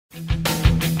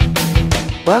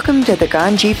Welcome to the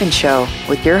Gone-Gpn Show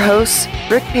with your hosts,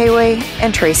 Rick Payway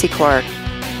and Tracy Clark.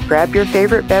 Grab your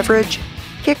favorite beverage,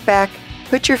 kick back,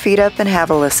 put your feet up, and have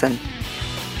a listen.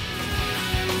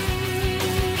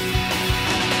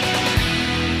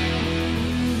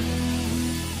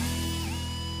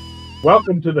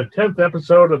 Welcome to the 10th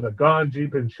episode of the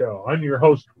Gone-Gpn Show. I'm your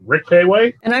host, Rick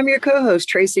Payway. And I'm your co-host,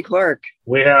 Tracy Clark.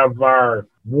 We have our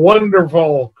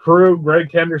wonderful crew,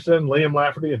 Greg Henderson, Liam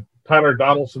Lafferty, and Tyler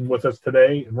Donaldson with us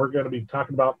today. And we're going to be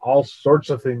talking about all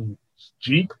sorts of things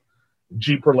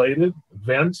Jeep-related,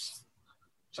 events,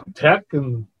 some tech,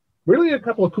 and really a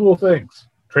couple of cool things.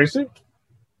 Tracy?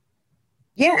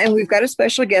 Yeah, and we've got a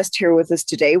special guest here with us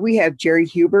today. We have Jerry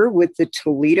Huber with the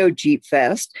Toledo Jeep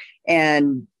Fest.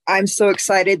 And I'm so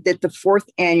excited that the 4th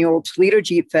annual Toledo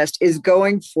Jeep Fest is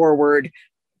going forward.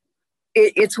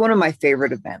 It's one of my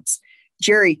favorite events.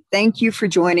 Jerry, thank you for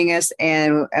joining us,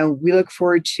 and we look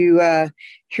forward to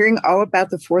hearing all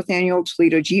about the 4th annual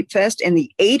Toledo Jeep Fest and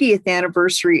the 80th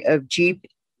anniversary of Jeep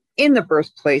in the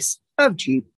birthplace of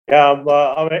Jeep. Yeah,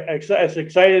 I'm as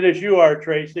excited as you are,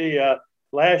 Tracy.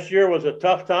 Last year was a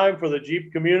tough time for the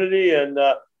Jeep community, and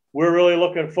we're really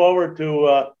looking forward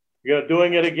to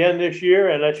doing it again this year.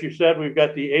 And as you said, we've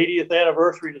got the 80th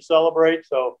anniversary to celebrate,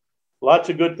 so lots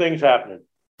of good things happening.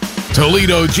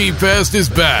 Toledo Jeep Fest is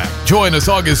back. Join us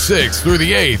August 6th through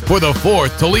the 8th for the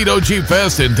 4th Toledo Jeep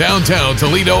Fest in downtown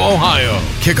Toledo, Ohio.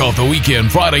 Kick off the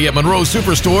weekend Friday at Monroe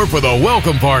Superstore for the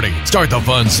welcome party. Start the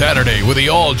fun Saturday with the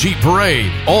All Jeep Parade,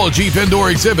 All Jeep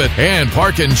Indoor Exhibit, and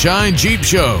Park and Shine Jeep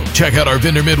Show. Check out our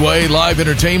vendor midway, live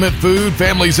entertainment, food,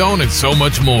 family zone, and so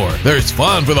much more. There's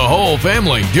fun for the whole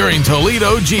family during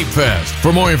Toledo Jeep Fest.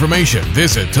 For more information,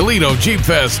 visit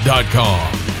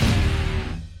ToledoJeepFest.com.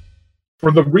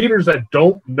 For the readers that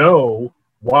don't know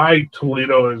why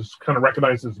Toledo is kind of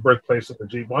recognized as the birthplace of the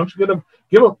Jeep, why don't you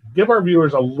give our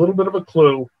viewers a little bit of a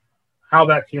clue how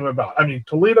that came about? I mean,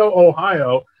 Toledo,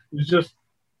 Ohio is just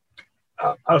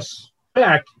a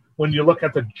speck when you look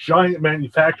at the giant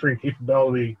manufacturing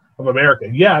capability of America.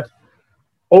 Yet,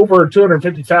 over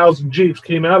 250,000 Jeeps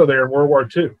came out of there in World War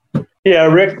II. Yeah,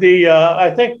 Rick, I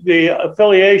think the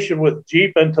affiliation with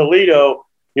Jeep and Toledo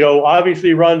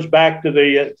obviously runs back to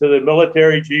the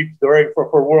military Jeeps during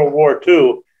for World War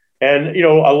II. And,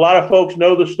 a lot of folks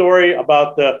know the story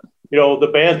about the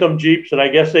Bantam Jeeps, and I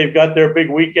guess they've got their big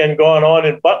weekend going on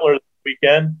in Butler this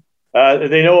weekend.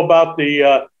 They know about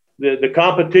the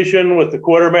competition with the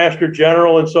Quartermaster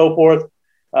General and so forth,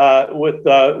 with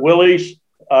Willys,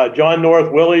 John North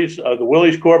Willys, the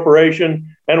Willys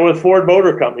Corporation, and with Ford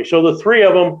Motor Company. So the three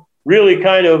of them really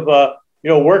kind of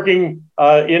working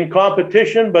in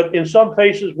competition, but in some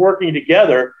cases working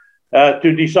together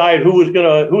to decide who was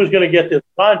going to get this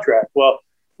contract. Well,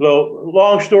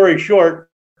 long story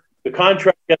short, the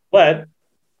contract gets let.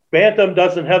 Bantam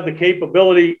doesn't have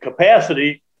the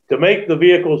capacity to make the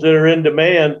vehicles that are in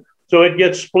demand, so it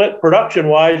gets split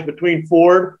production-wise between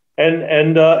Ford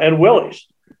and Willys.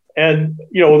 And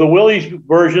the Willys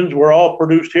versions were all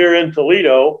produced here in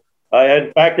Toledo.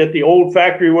 In fact, at the old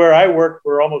factory where I worked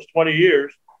for almost 20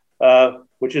 years,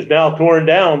 which is now torn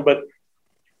down. But,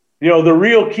 the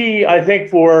real key, I think,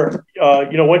 for,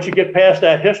 once you get past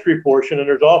that history portion, and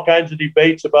there's all kinds of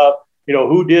debates about,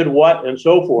 who did what and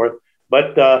so forth.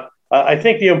 But I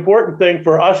think the important thing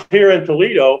for us here in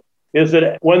Toledo is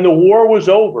that when the war was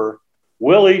over,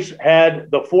 Willys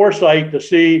had the foresight to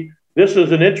see this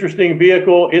is an interesting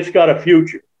vehicle. It's got a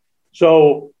future.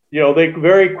 So, they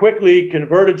very quickly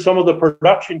converted some of the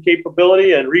production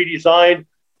capability and redesigned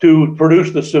to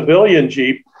produce the civilian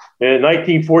Jeep in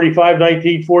 1945,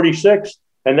 1946.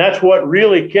 And that's what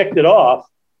really kicked it off.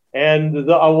 And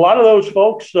a lot of those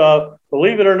folks,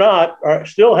 believe it or not,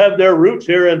 still have their roots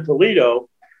here in Toledo.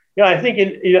 I think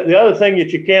the other thing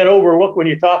that you can't overlook when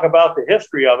you talk about the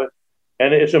history of it,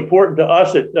 and it's important to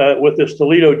us with this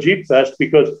Toledo Jeep Fest,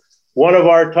 because one of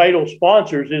our title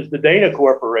sponsors is the Dana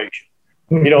Corporation.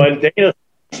 And Dana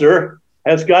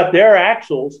has got their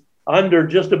axles under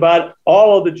just about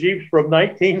all of the Jeeps from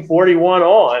 1941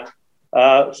 on.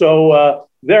 So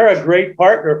they're a great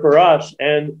partner for us,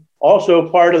 and also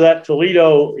part of that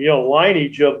Toledo,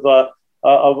 lineage of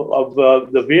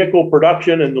the vehicle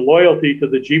production and the loyalty to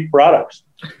the Jeep products.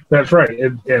 That's right.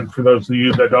 And for those of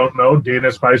you that don't know,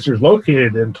 Dana Spicer is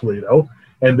located in Toledo,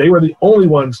 and they were the only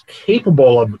ones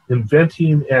capable of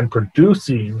inventing and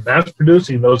mass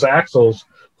producing those axles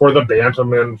for the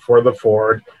Bantam and for the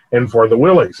Ford and for the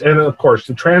Willys. And, of course,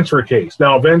 the transfer case.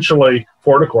 Now, eventually,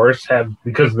 Ford, of course, had,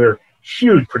 because of their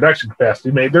huge production capacity,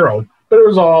 made their own, but it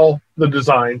was all the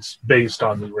designs based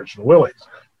on the original Willys.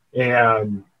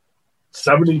 And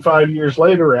 75 years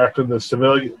later, after the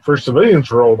first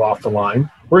civilians rolled off the line,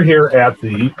 we're here at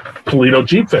the Toledo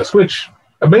Jeep Fest, which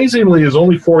amazingly is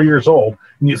only 4 years old.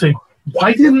 And you think,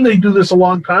 why didn't they do this a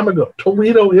long time ago?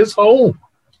 Toledo is home.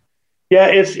 Yeah,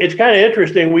 it's kind of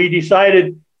interesting. We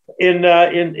decided in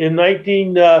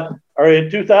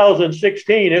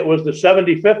 2016, it was the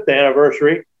 75th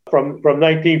anniversary from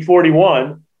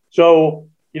 1941. So,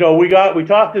 we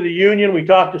talked to the union, we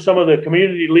talked to some of the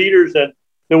community leaders, and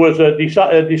there was a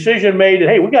decision made that,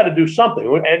 hey, we got to do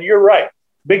something. And you're right.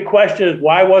 Big question is,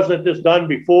 why wasn't this done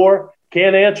before?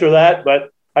 Can't answer that,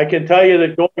 but I can tell you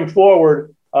that going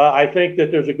forward, I think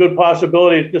that there's a good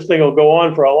possibility that this thing will go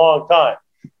on for a long time.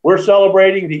 We're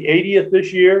celebrating the 80th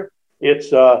this year.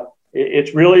 It's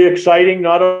really exciting,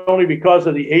 not only because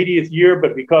of the 80th year,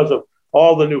 but because of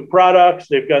all the new products.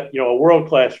 They've got, a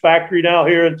world-class factory now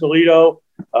here in Toledo,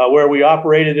 where we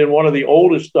operated in one of the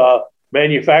oldest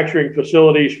manufacturing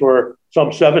facilities for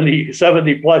some 70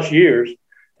 plus years.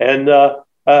 And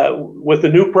with the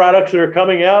new products that are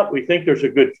coming out, we think there's a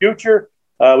good future.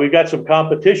 We've got some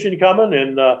competition coming,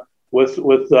 and with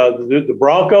the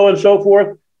Bronco and so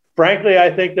forth. Frankly, I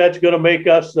think that's going to make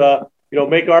us,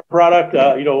 make our product,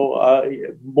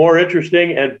 more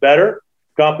interesting and better.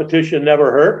 Competition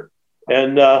never hurt.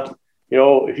 And,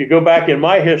 if you go back in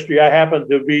my history, I happen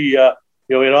to be,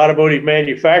 in automotive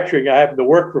manufacturing. I happened to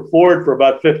work for Ford for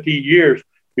about 15 years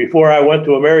before I went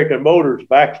to American Motors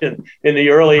back in the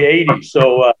early 80s.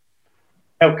 So I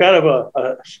have kind of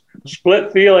a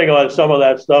split feeling on some of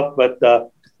that stuff. But,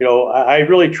 I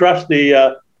really trust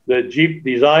the Jeep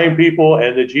design people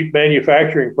and the Jeep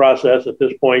manufacturing process at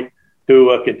this point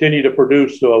to continue to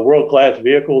produce world-class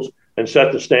vehicles and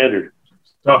set the standard.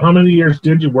 So how many years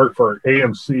did you work for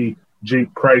AMC,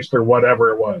 Jeep, Chrysler,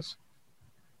 whatever it was?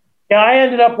 Yeah, I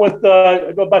ended up with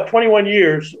about 21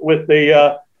 years with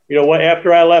the,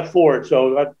 after I left Ford.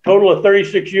 So a total of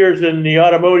 36 years in the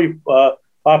automotive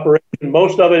operation,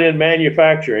 most of it in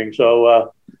manufacturing.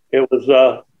 So it was,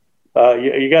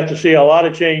 you got to see a lot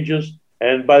of changes.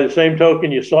 And by the same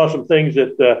token, you saw some things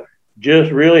that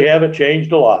just really haven't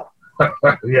changed a lot.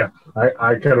 Yeah,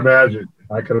 I can imagine.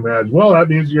 Well, that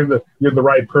means you're the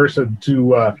right person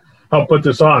to help put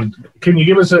this on. Can you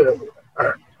give us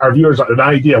our viewers an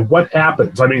idea of what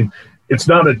happens? I mean, it's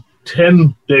not a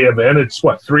 10-day event. It's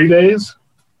what, 3 days?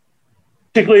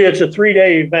 Basically, it's a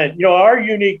 3-day event. Our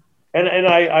unique, and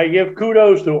I give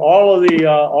kudos to all of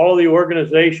the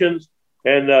organizations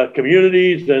and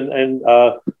communities and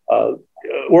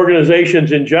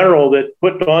organizations in general that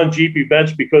put on Jeep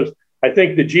events, because I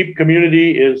think the Jeep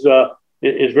community is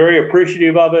very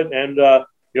appreciative of it, and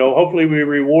hopefully we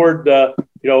reward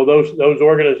those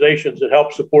organizations that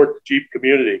help support the Jeep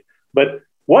community. But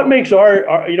what makes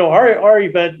our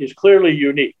event is clearly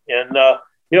unique, and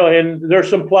and there's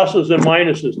some pluses and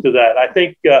minuses to that. I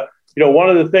think one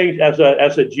of the things as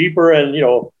a Jeeper, and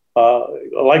I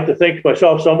like to think of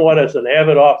myself somewhat as an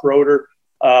avid off-roader.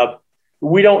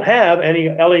 We don't have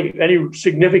any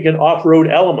significant off-road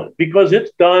element because it's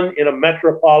done in a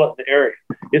metropolitan area.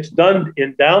 It's done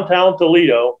in downtown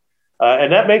Toledo,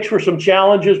 and that makes for some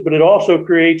challenges, but it also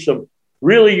creates some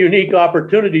really unique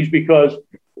opportunities because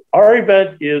our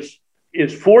event is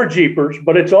for Jeepers,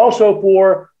 but it's also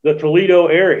for the Toledo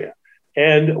area.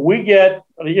 And we get,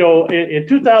 in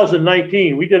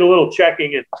 2019, we did a little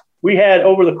checking, and we had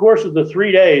over the course of the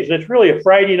 3 days, and it's really a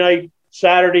Friday night,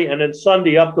 Saturday, and then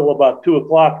Sunday up till about 2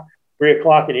 o'clock, 3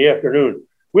 o'clock in the afternoon.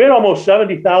 We had almost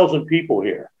 70,000 people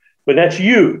here, but that's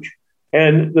huge.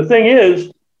 And the thing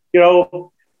is,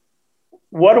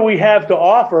 what do we have to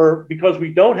offer because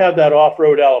we don't have that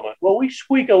off-road element? Well, we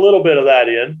squeak a little bit of that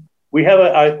in. We have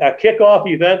a kickoff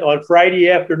event on Friday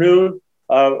afternoon.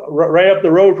 Right up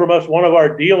the road from us, one of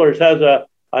our dealers has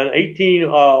an 18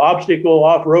 obstacle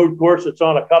off-road course that's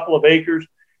on a couple of acres.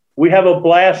 We have a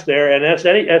blast there, and as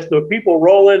the people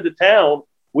roll into town,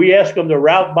 we ask them to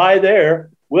route by there.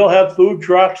 We'll have food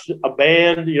trucks, a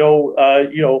band,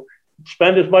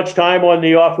 spend as much time on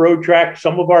the off-road track.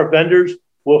 Some of our vendors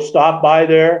will stop by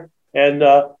there, and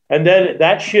then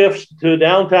that shifts to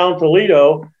downtown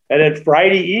Toledo. And then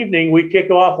Friday evening, we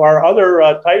kick off our other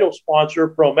title sponsor,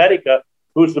 ProMedica,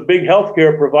 who's the big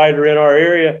healthcare provider in our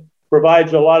area,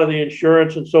 provides a lot of the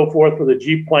insurance and so forth for the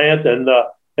Jeep plant and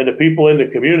the people in the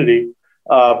community.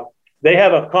 They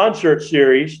have a concert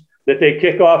series that they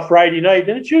kick off Friday night,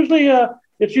 and it's usually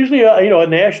a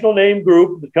national name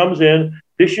group that comes in.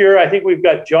 This year, I think we've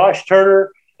got Josh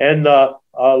Turner and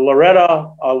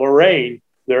Loretta Lorraine.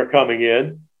 They're coming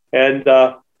in, and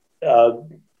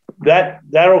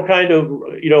that'll kind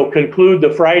of conclude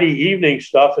the Friday evening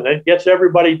stuff, and then gets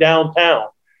everybody downtown.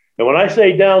 And when I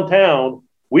say downtown,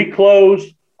 we close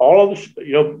all of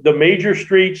the major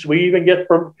streets. We even get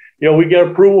we get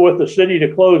approval with the city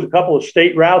to close a couple of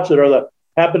state routes that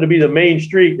happen to be the main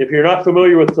street. If you're not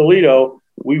familiar with Toledo,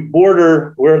 we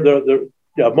border where the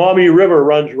Maumee River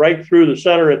runs right through the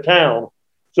center of town.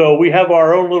 So we have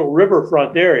our own little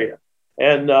riverfront area.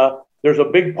 And there's a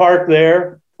big park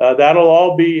there. That'll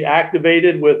all be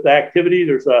activated with activity.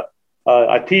 There's a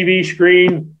TV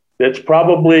screen that's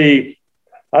probably,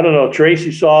 I don't know,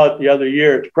 Tracy saw it the other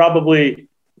year. It's probably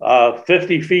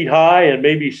 50 feet high and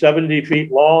maybe 70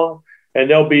 feet long. And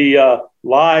there'll be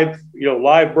live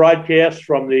broadcasts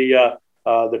from the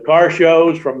car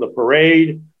shows, from the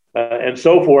parade, and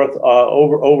so forth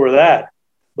over that.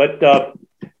 But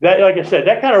that, like I said,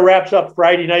 that kind of wraps up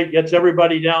Friday night, gets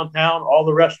everybody downtown, all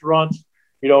the restaurants,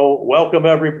 welcome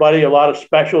everybody, a lot of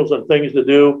specials and things to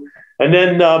do. And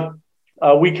then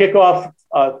we kick off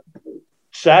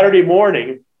Saturday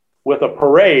morning with a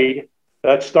parade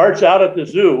that starts out at the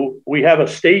zoo. We have a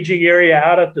staging area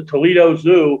out at the Toledo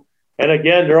Zoo. And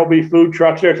again, there'll be food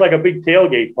trucks there. It's like a big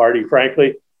tailgate party,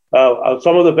 frankly.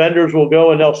 Some of the vendors will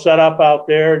go and they'll set up out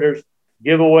there. There's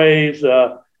giveaways.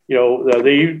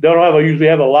 They don't usually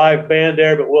have a live band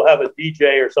there, but we'll have a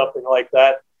DJ or something like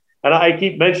that. And I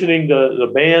keep mentioning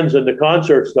the bands and the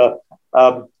concert stuff.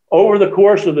 Over the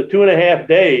course of the 2.5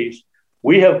 days,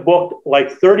 we have booked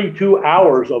like 32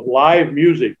 hours of live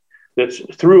music that's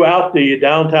throughout the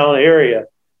downtown area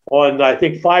on, I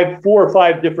think, 4 or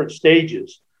 5 different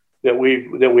stages that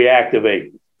we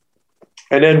activate.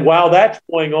 And then while that's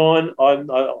going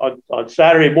on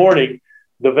Saturday morning,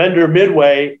 the vendor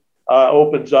midway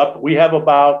opens up. We have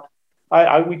about,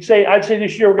 I'd say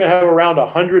this year we're going to have around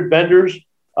 100 vendors.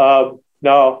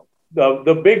 Now,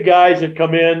 the big guys that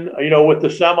come in, with the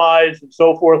semis and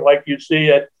so forth, like you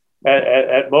see at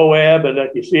Moab and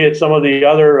like you see at some of the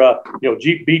other,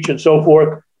 Jeep Beach and so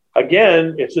forth.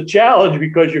 Again, it's a challenge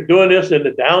because you're doing this in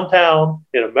the downtown,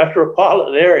 in a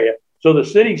metropolitan area. So the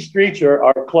city streets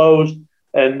are closed.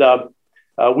 And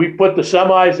we put the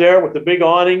semis there with the big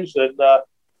awnings, and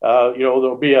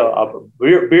there'll be a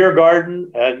beer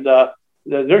garden, and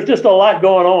there's just a lot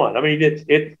going on. I mean,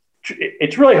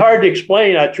 it's really hard to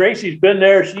explain. Tracy's been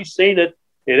there; she's seen it,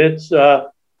 and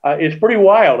it's pretty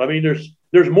wild. I mean,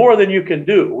 there's more than you can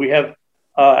do. We have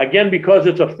again, because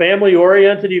it's a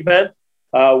family-oriented event,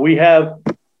 we have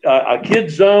a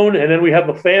kids zone, and then we have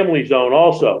a family zone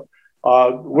also.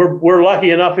 We're lucky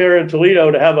enough here in Toledo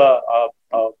to have a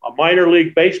minor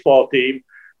league baseball team,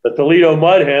 the Toledo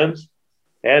Mud Hens.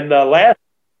 And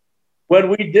when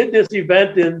we did this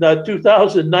event in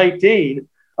 2019,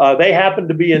 they happened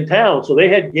to be in town. So they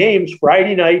had games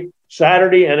Friday night,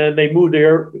 Saturday, and then they moved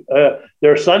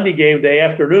their Sunday game day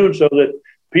afternoon so that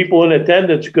people in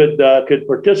attendance could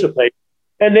participate.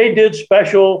 And they did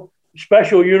special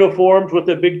uniforms with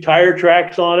the big tire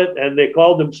tracks on it, and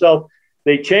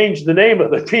they changed the name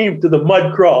of the team to the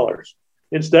Mud Crawlers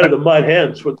instead of the Mud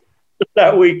Hens for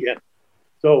that weekend.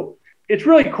 So it's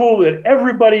really cool that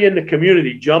everybody in the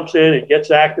community jumps in and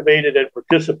gets activated and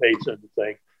participates in the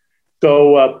thing.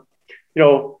 So,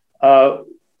 along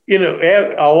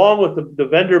with the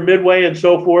vendor midway and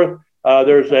so forth,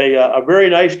 there's a very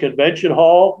nice convention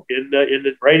hall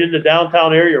right in the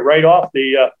downtown area, right off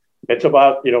it's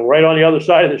about, right on the other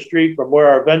side of the street from where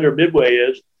our vendor midway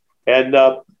is. And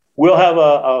we'll have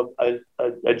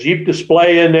a Jeep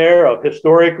display in there of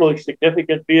historically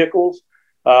significant vehicles.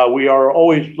 We are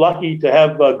always lucky to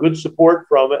have good support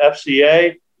from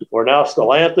FCA, or now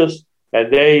Stellantis,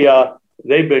 and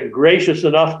they've been gracious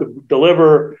enough to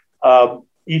deliver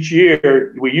each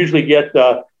year. We usually get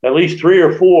at least 3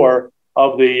 or 4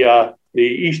 of the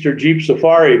Easter Jeep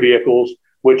Safari vehicles,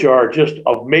 which are just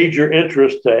of major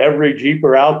interest to every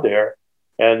Jeeper out there.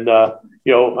 And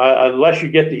unless you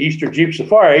get the Easter Jeep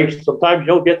Safari, sometimes you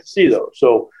don't get to see those.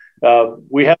 So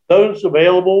we have those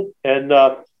available. And,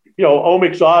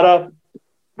 Omics Auto,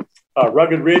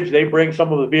 Rugged Ridge, they bring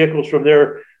some of the vehicles from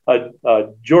their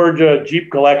Georgia Jeep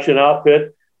collection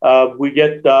outfit. We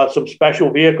get some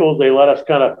special vehicles. They let us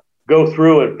kind of go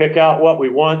through and pick out what we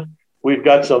want. We've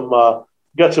got some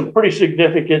pretty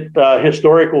significant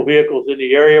historical vehicles in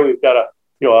the area. We've got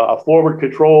a forward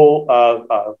control,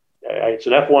 it's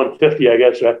an F-150, I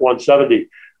guess, F-170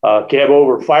 cab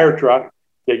over fire truck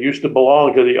that used to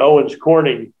belong to the Owens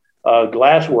Corning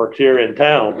glassworks here in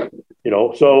town.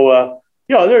 So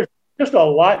there's just a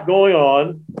lot going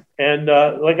on, and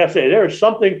like I say, there's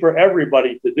something for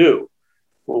everybody to do.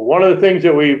 Well, one of the things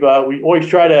that we always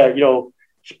try to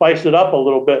spice it up a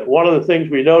little bit. One of the things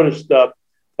we noticed at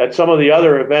some of the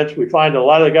other events, we find a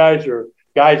lot of the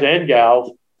guys and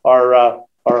gals are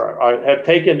have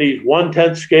taken these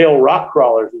 1/10 scale rock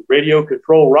crawlers, radio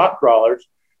control rock crawlers,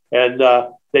 and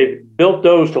they've built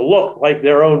those to look like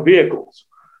their own vehicles.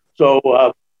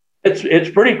 So it's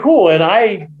pretty cool. And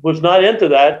I was not into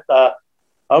that.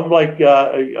 I'm like,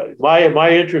 my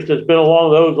interest has been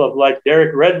along those of like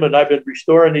Derek Redmond. I've been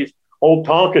restoring these old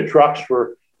Tonka trucks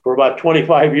for about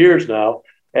 25 years now.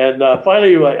 And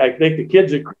finally, I think the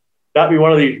kids got me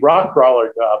one of these rock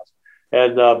crawler jobs.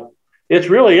 And it's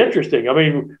really interesting. I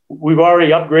mean, we've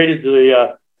already upgraded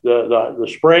the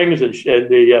springs and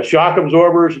the shock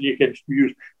absorbers, and you can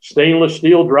use stainless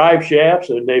steel drive shafts,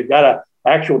 and they've got an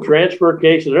actual transfer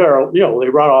case. They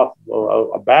run off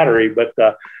a battery, but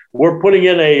we're putting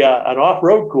in an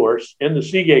off-road course in the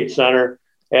Seagate Center,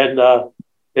 and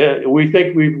we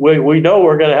think we know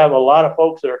we're going to have a lot of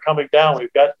folks that are coming down.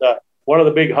 We've got one of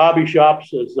the big hobby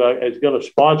shops is going to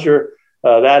sponsor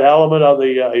that element of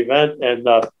the event, and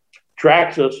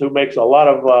Traxxas, who makes a lot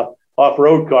of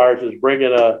off-road cars, is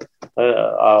bringing an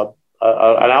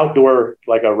outdoor,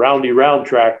 like a roundy round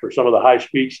track for some of the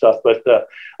high-speed stuff. But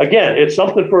again, it's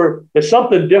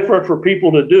something different for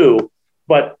people to do.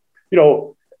 But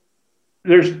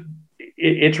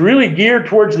it's really geared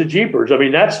towards the Jeepers. I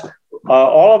mean, that's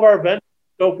all of our events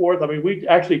and so forth. I mean, we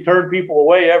actually turn people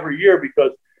away every year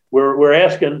because we're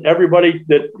asking everybody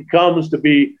that comes to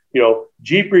be,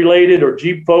 Jeep related or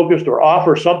Jeep focused or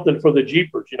offer something for the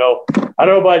Jeepers. I don't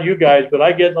know about you guys, but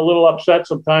I get a little upset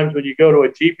sometimes when you go to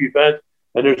a Jeep event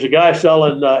and there's a guy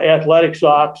selling athletic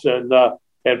socks and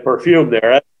perfume there.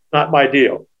 That's not my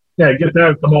deal. Yeah, get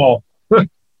that at the mall.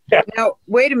 Yeah. Now,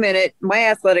 wait a minute. My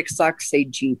athletic socks say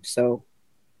Jeep, so.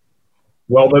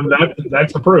 Well, then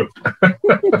that's approved.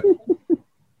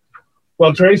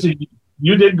 Well, Tracy,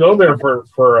 you did go there for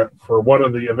one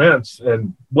of the events,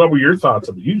 and what were your thoughts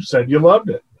of it? You said you loved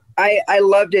it. I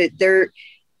loved it.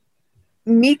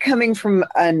 Me coming from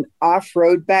an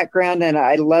off-road background, and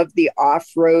I love the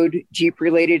off-road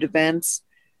Jeep-related events,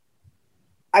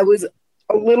 I was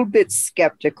a little bit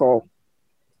skeptical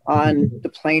on the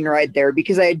plane ride there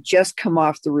because I had just come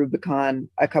off the Rubicon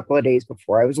a couple of days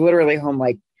before. I was literally home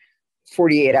like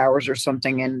 48 hours or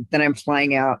something, and then I'm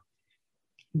flying out.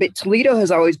 But Toledo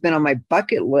has always been on my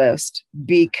bucket list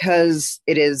because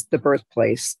it is the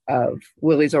birthplace of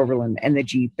Willys Overland and the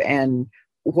Jeep and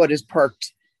what is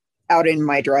parked out in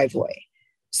my driveway.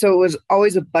 So it was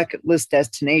always a bucket list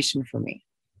destination for me.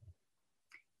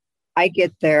 I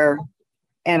get there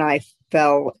and I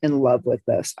fell in love with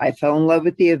this. I fell in love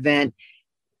with the event.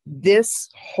 This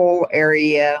whole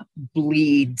area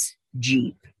bleeds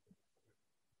Jeep.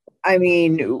 I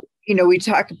mean, we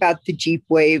talk about the Jeep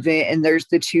wave and there's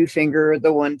the 2-finger,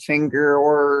 the 1-finger,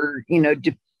 or,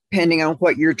 depending on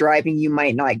what you're driving, you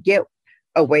might not get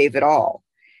a wave at all.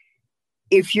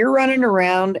 If you're running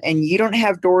around and you don't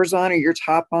have doors on or your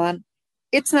top on,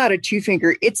 it's not a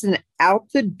 2-finger. It's an out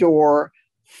the door,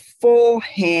 full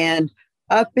hand,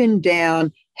 up and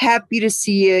down, happy to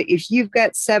see you. If you've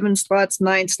got 7 slots,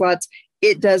 9 slots,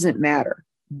 it doesn't matter.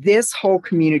 This whole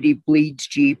community bleeds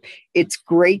Jeep. It's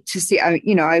great to see.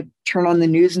 I turn on the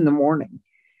news in the morning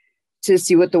to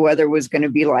see what the weather was going to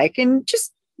be like. And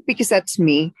just because that's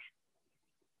me,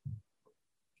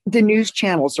 the news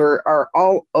channels are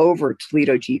all over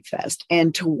Toledo Jeep Fest.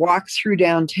 And to walk through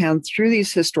downtown, through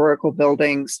these historical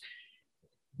buildings,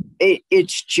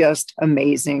 it's just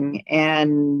amazing.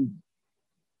 And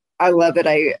I love it.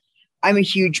 I'm a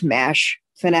huge MASH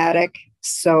fanatic.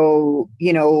 So,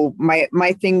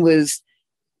 my thing was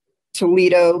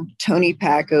Toledo, Tony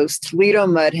Pacos, Toledo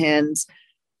Mud Hens.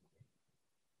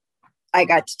 I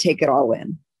got to take it all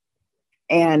in.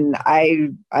 And I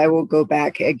will go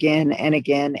back again and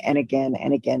again and again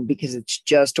and again because it's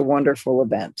just a wonderful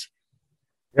event.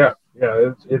 Yeah,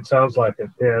 it sounds like it.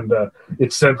 And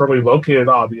it's centrally located,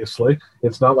 obviously.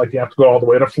 It's not like you have to go all the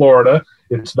way to Florida.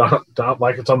 It's not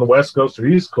like it's on the West Coast or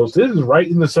East Coast. It is right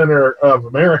in the center of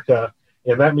America.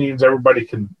 And that means everybody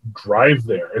can drive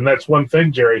there. And that's one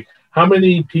thing, Jerry. How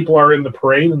many people are in the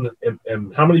parade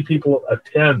and how many people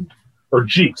attend? Or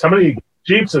Jeeps? How many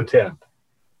Jeeps attend?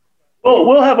 Well,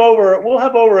 we'll have over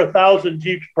 1,000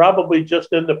 Jeeps probably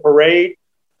just in the parade.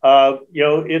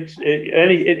 Anything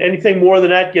more than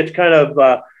that gets kind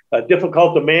of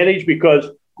difficult to manage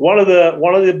because one of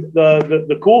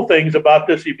the cool things about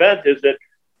this event is that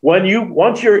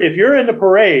if you're in the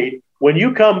parade, when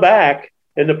you come back,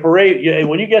 in the parade,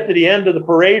 when you get to the end of the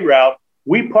parade route,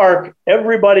 we park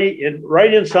everybody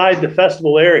right inside the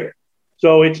festival area.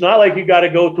 So it's not like you got to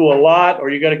go to a lot or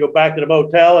you got to go back to the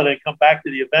motel and then come back to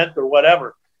the event or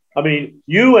whatever. I mean,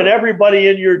 you and everybody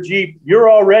in your Jeep, you're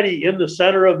already in the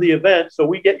center of the event, so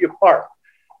we get you parked.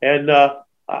 And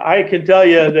I can tell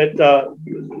you that the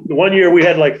one year we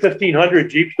had like 1,500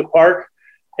 Jeeps to park,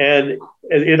 and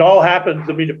it all happens.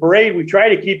 I mean, the parade, we try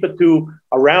to keep it to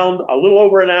around a little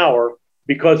over an hour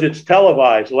because it's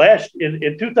televised.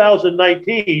 In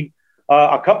 2019,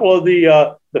 a couple of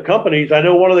the companies, I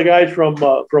know one of the guys from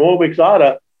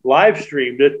Omixata live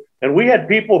streamed it, and we had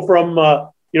people from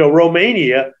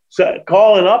Romania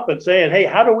calling up and saying, "Hey,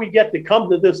 how do we get to come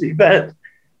to this event?"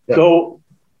 Yeah. So,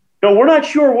 we're not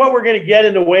sure what we're going to get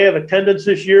in the way of attendance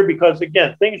this year because,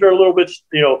 again, things are a little bit,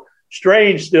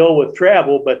 strange still with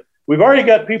travel. But we've already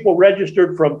got people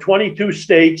registered from 22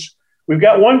 states. We've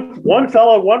got one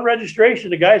fellow, one registration.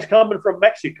 The guy's coming from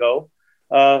Mexico.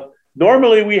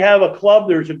 Normally, we have a club.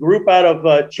 There's a group out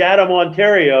of Chatham,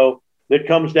 Ontario, that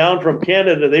comes down from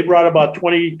Canada. They brought about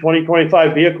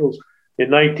 25 vehicles in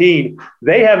 19.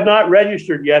 They have not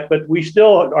registered yet, but we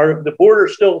still are. The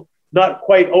border's still not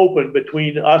quite open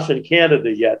between us and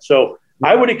Canada yet. So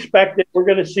I would expect that we're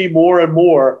going to see more and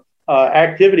more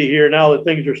activity here now that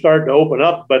things are starting to open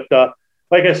up. But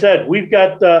like I said, we've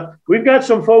got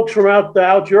some folks from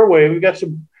out your way. We've got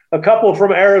a couple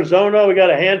from Arizona. We got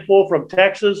a handful from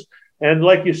Texas. And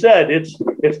like you said, it's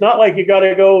not like you got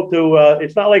to go to.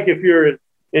 It's not like if you're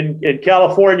in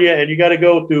California and you got to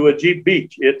go to a Jeep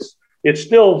Beach. It's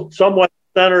still somewhat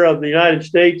center of the United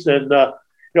States, and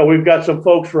we've got some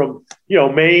folks from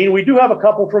Maine. We do have a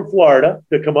couple from Florida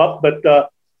to come up, but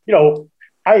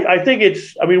I think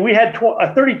we had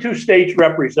 32 states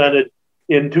represented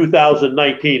in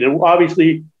 2019, and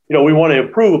obviously we want to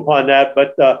improve upon that.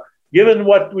 But given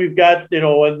what we've got in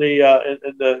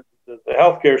the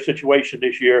healthcare situation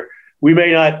this year, we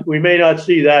may not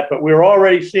see that, but we're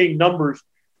already seeing numbers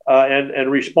and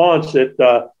response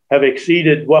that have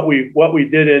exceeded what we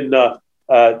did in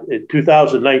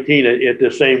 2019 at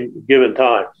the same given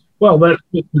time. Well, that's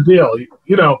the deal.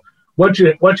 What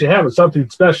you have is something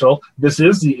special. This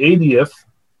is the 80th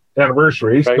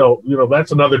anniversary, right. So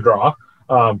that's another draw.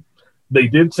 They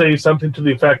did say something to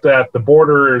the effect that the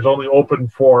border is only open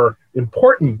for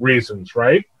important reasons,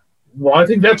 right? Well, I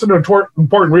think that's an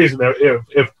important reason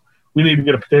if we need to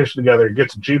get a petition together and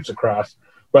get some Jeeps across.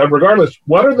 But regardless,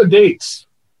 what are the dates?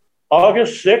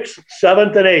 August 6th,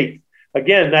 7th, and 8th.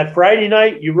 Again, that Friday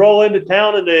night, you roll into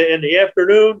town in the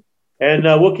afternoon, and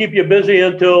we'll keep you busy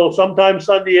until sometime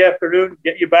Sunday afternoon.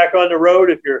 Get you back on the road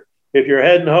if you're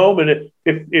heading home, and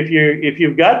if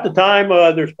you've got the time,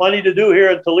 there's plenty to do here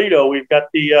in Toledo. We've got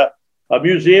the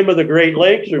Museum of the Great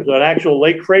Lakes. There's an actual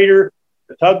lake freighter,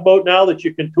 a tugboat now that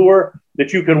you can tour,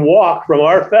 that you can walk from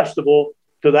our festival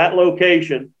to that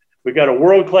location. We've got a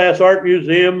world-class art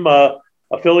museum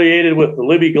affiliated with the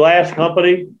Libby Glass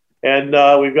Company. And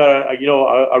we've got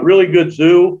a really good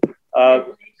zoo. There's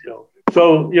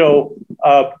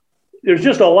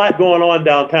just a lot going on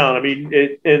downtown. I mean,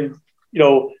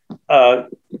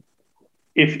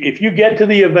 if you get to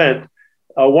the event,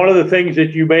 one of the things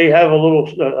that you may have a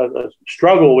little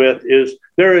struggle with is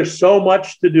there is so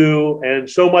much to do and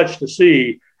so much to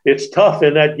see. It's tough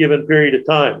in that given period of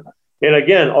time. And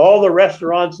again, all the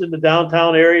restaurants in the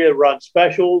downtown area run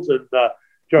specials and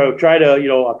try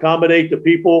to accommodate the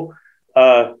people.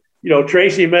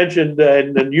 Tracy mentioned,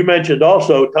 and you mentioned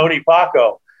also Tony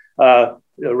Paco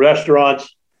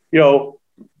restaurants.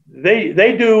 They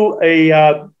do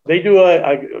a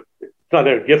it's not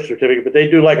their gift certificate, but they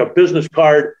do like a business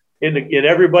card in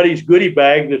everybody's goodie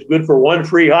bag that's good for one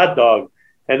free hot dog,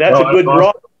 and that's a good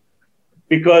draw.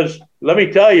 Because let me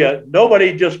tell you,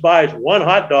 nobody just buys one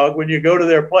hot dog when you go to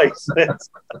their place.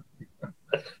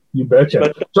 You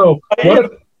betcha. So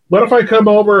what if I come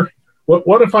over?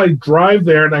 What if I drive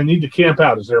there and I need to camp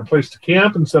out? Is there a place to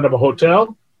camp instead of a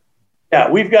hotel? Yeah,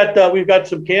 we've got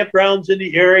some campgrounds in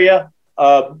the area.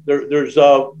 There's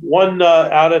one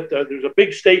out at there's a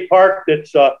big state park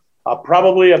that's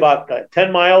probably about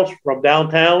 10 miles from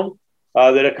downtown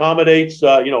that accommodates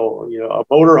a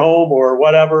motorhome or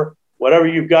whatever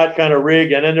you've got kind of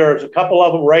rig. And then there's a couple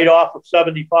of them right off of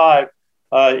 75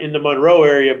 in the Monroe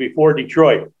area before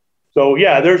Detroit. So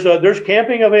yeah, there's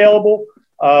camping available.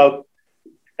 I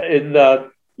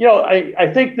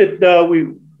think that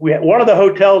we had one of the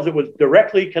hotels that was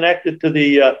directly connected to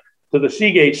the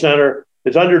Seagate Center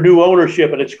is under new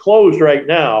ownership, and it's closed right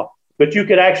now. But you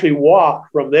could actually walk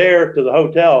from there to the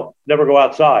hotel, never go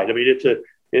outside. I mean,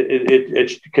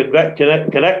 it's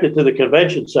connected to the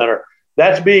convention center.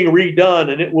 That's being redone,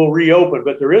 and it will reopen.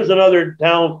 But there is another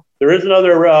hotel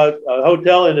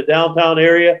in the downtown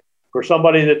area for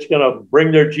somebody that's going to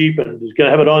bring their Jeep and is going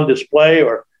to have it on display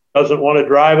or doesn't want to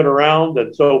drive it around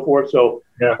and so forth. So,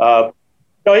 yeah.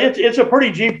 It's a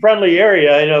pretty Jeep friendly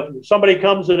area. If somebody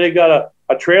comes and they got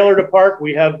a trailer to park,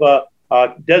 we have a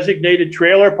designated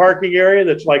trailer parking area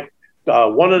that's like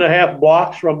 1.5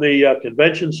 blocks from the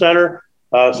convention center.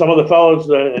 Some of the fellows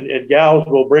and gals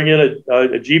will bring in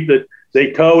a Jeep that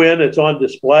they tow in. It's on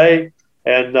display.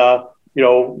 And,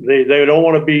 they don't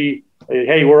want to be,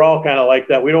 hey, we're all kind of like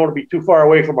that. We don't want to be too far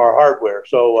away from our hardware.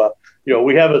 So,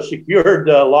 we have a secured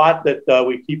lot that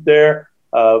we keep there.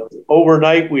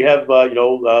 Overnight, we have,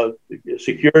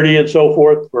 security and so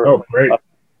forth for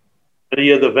any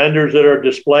of the vendors that are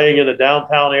displaying in the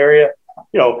downtown area.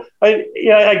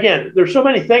 Again, there's so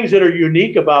many things that are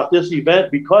unique about this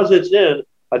event because it's in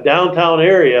a downtown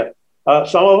area.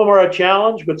 Some of them are a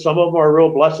challenge, but some of them are a real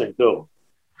blessing too.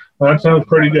 Well, that sounds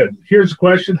pretty good. Here's a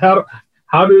question.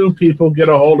 How do people get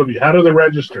a hold of you? How do they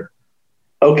register?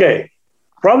 Okay.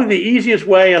 Probably the easiest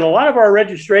way, and a lot of our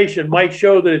registration might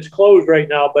show that it's closed right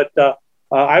now, but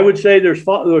I would say there's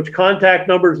contact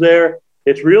numbers there.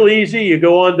 It's real easy. You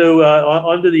go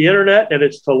onto the internet, and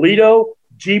it's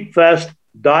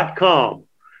ToledoJeepFest.com,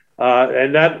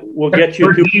 and that will get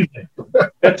you to.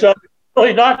 It's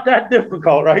really not that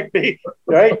difficult, right?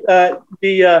 Right.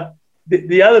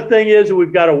 The other thing is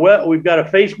we've got a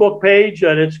Facebook page,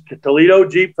 and it's Toledo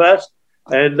Jeep Fest.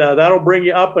 And that'll bring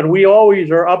you up. And we always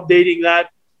are updating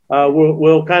that.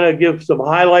 We'll kind of give some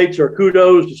highlights or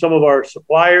kudos to some of our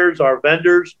suppliers, our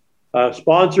vendors,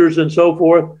 sponsors, and so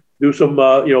forth. Do some,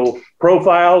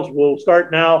 profiles. We'll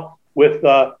start now with,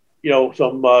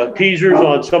 some teasers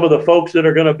on some of the folks that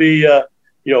are going to be,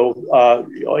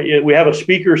 we have a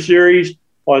speaker series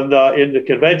in the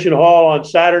convention hall on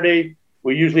Saturday.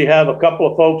 We usually have a couple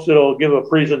of folks that'll give a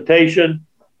presentation.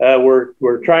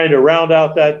 We're trying to round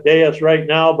out that dais right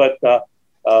now, but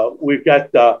we've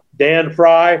got Dan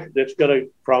Fry that's going to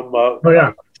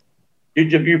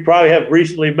you probably have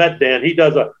recently met Dan. He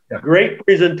does a great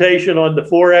presentation on the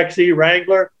 4xe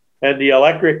Wrangler and the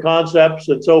electric concepts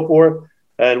and so forth.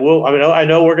 And I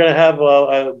know we're going to have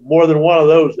more than one of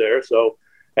those there. So,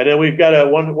 and then we've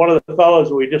got one of the fellows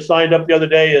that we just signed up the other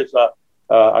day is a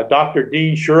Dr.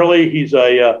 Dean Shirley.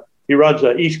 He runs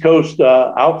an East Coast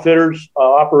outfitters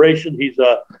operation. He's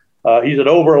an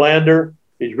overlander.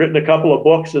 He's written a couple of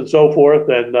books and so forth.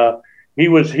 And he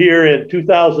was here in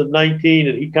 2019,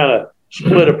 and he kind of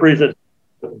split a presentation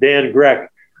with Dan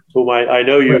Greck, whom I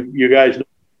know you guys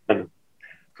know.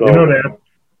 So, you know Dan.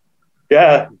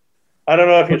 Yeah, I don't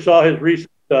know if you saw his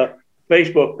recent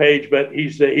Facebook page, but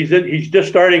he's just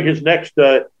starting his next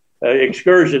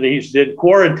excursion. He's in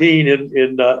quarantine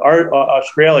in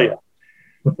Australia.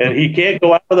 And he can't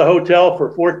go out of the hotel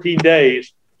for 14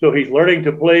 days, so he's learning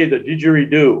to play the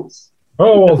didgeridoo.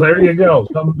 Oh, well, there you go.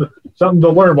 Something to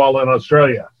learn while in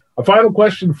Australia. A final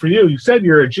question for you. You said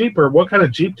you're a Jeeper. What kind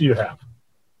of Jeep do you have?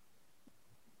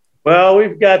 Well,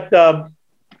 I've got a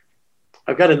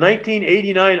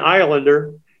 1989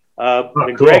 Islander.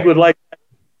 And cool. Greg would like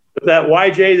that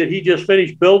YJ that he just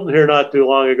finished building here not too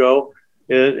long ago.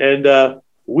 And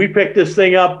we picked this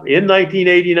thing up in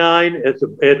 1989.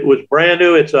 It was brand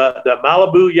new. It's the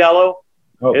Malibu yellow.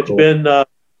 Oh, it's cool. Been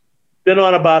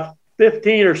on about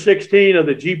 15 or 16 of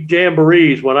the Jeep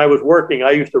Jamborees when I was working.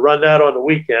 I used to run that on the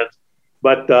weekends.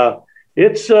 But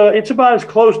it's about as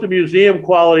close to museum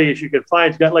quality as you can find.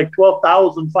 It's got like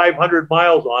 12,500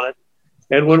 miles on it.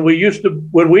 And when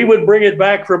we would bring it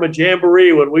back from a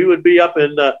Jamboree, when we would be up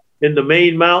in the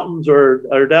Maine mountains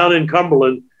or down in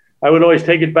Cumberland, I would always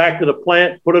take it back to the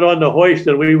plant, put it on the hoist,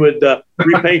 and we would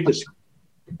repaint the.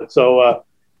 So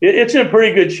it's in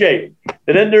pretty good shape.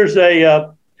 And then there's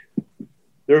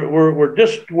we're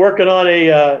just working on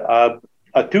a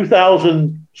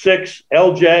 2006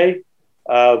 LJ.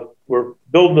 We're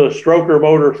building a stroker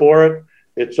motor for it.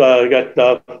 It's got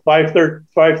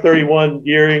 531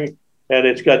 gearing, and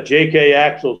it's got JK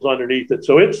axles underneath it.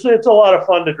 So it's a lot of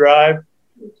fun to drive.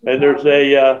 And there's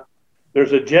an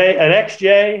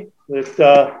XJ that's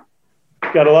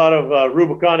got a lot of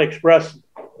Rubicon Express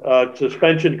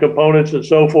suspension components and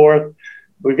so forth.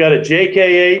 We've got a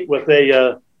JK8 with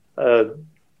a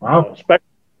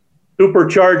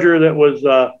supercharger that was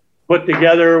put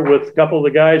together with a couple of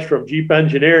the guys from Jeep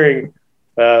Engineering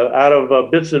out of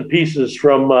bits and pieces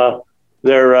from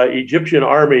their Egyptian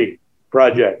Army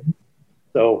project.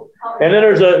 So, and then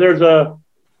there's a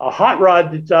hot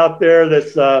rod that's out there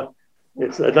that's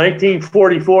it's a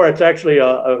 1944. It's actually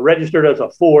registered as a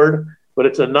Ford, but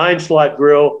it's a 9-slot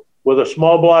grill with a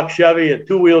small block Chevy and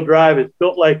 2-wheel drive. It's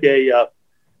built like an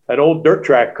old dirt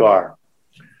track car.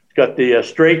 It's got the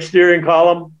straight steering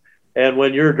column, and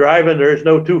when you're driving, there's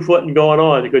no 2-footing going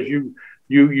on because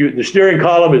the steering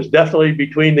column is definitely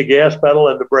between the gas pedal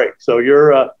and the brake. So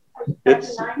you're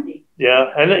it's 90.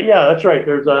 Yeah, that's right.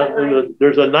 There's a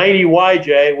 90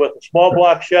 YJ with a small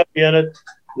block Chevy in it,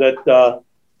 that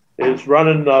is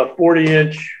running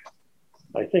 40-inch.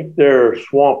 I think they're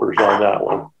Swampers on that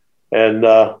one. And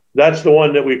that's the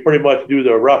one that we pretty much do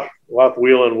the rough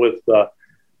wheeling with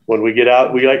when we get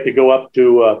out. We like to go up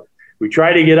to, we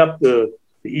try to get up to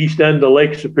the east end of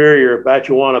Lake Superior at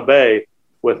Batchewana Bay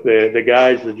with the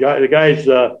guys. The guys,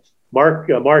 Mark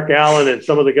Allen and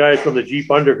some of the guys from the Jeep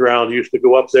Underground used to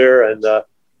go up there, and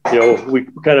we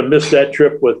kind of missed that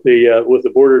trip with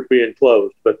the borders being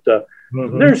closed. But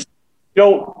there's,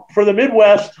 for the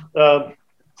Midwest,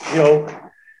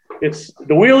 it's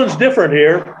the wheeling's different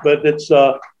here, but it's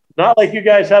not like you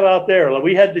guys have out there.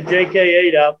 We had the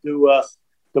JK8 out to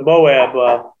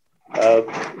Moab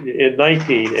in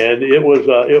 19, and it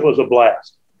was a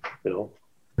blast.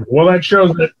 Well, that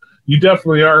shows that you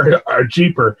definitely are a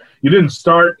Jeeper. You didn't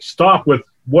stop with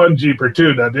one Jeep or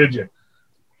two, now did you?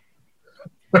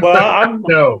 Well,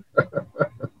 no.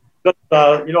 But,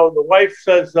 the wife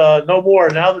says no more.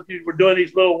 Now that we're doing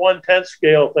these little 1/10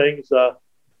 scale things, But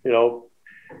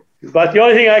the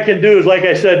only thing I can do is, like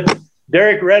I said,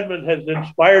 Derek Redmond has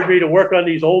inspired me to work on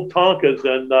these old Tonkas,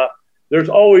 and there's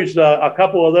always a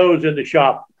couple of those in the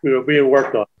shop being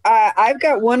worked on. I've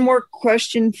got one more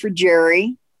question for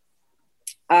Jerry.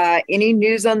 Any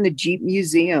news on the Jeep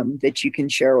Museum that you can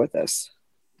share with us?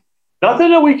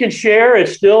 Nothing that we can share.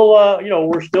 It's still,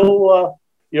 we're still,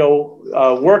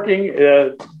 working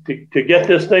to get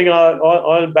this thing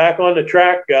on back on the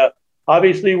track.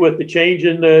 Obviously, with the change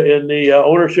in the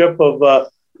ownership of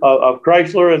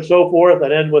Chrysler and so forth,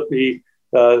 and then with the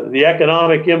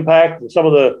economic impact and some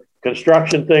of the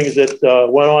construction things that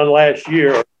went on last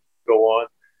year go on,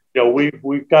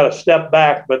 we've got to step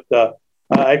back. But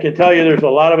I can tell you, there's a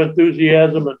lot of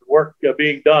enthusiasm and work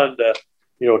being done to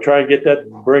try and get that,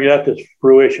 bring that to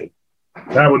fruition.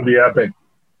 That would be epic.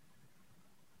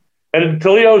 And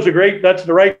Toledo's that's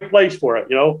the right place for it.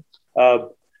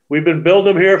 We've been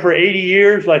building them here for 80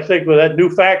 years. I think with that new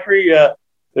factory,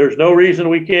 there's no reason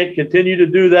we can't continue to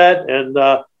do that. And,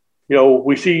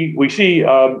 we see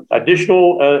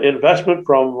additional investment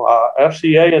from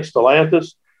FCA and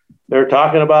Stellantis. They're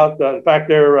talking about, in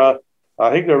fact, I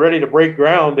think they're ready to break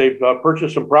ground. They've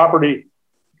purchased some property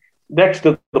next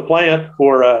to the plant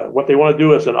for what they want to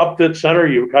do as an upfit center.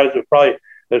 You guys have probably,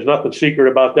 there's nothing secret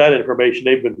about that information.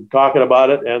 They've been talking about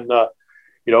it. And,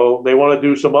 they want to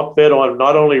do some upfit on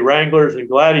not only Wranglers and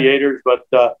Gladiators, but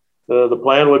the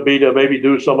plan would be to maybe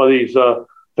do some of these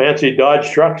fancy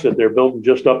Dodge trucks that they're building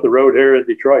just up the road here in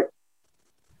Detroit.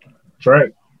 That's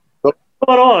right. So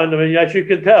going on, as you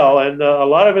can tell, and a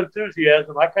lot of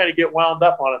enthusiasm. I kind of get wound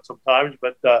up on it sometimes,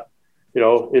 but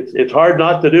it's hard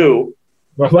not to do.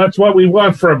 Well, that's what we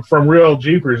want from real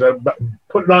Jeepers.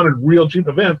 Putting on a real Jeep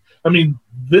event.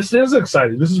 This is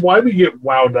exciting. This is why we get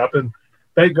wound up, and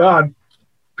thank God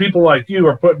people like you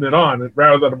are putting it on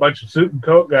rather than a bunch of suit and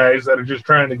coat guys that are just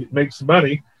trying to make some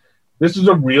money. This is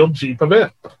a real Jeep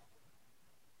event.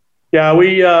 Yeah,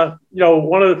 we,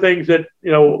 one of the things that,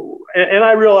 and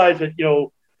I realize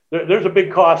that, there's a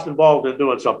big cost involved in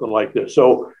doing something like this.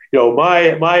 So,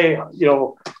 my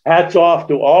hats off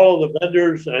to all of the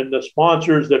vendors and the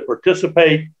sponsors that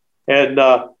participate. And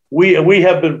we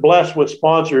have been blessed with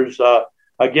sponsors.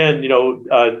 Again,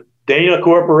 Dana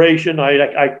Corporation.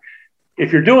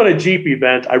 If you're doing a Jeep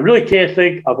event, I really can't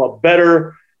think of a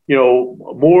better,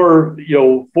 more,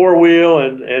 four-wheel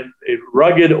and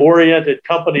rugged oriented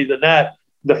company than that.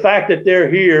 The fact that they're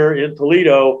here in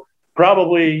Toledo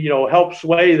probably, helps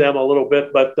sway them a little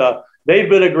bit, but they've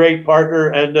been a great partner.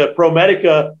 And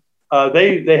ProMedica,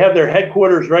 they have their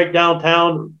headquarters right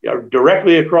downtown,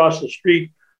 directly across the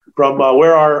street from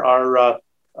where our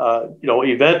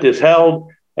event is held.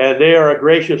 And they are a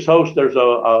gracious host. There's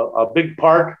a big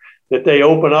park that they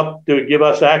open up to give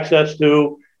us access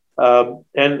to,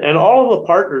 and all of the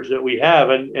partners that we have.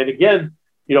 And again,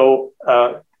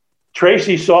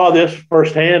 Tracy saw this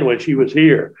firsthand when she was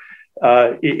here.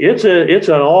 It's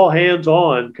an all hands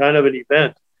on kind of an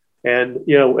event. And,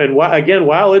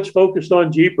 while it's focused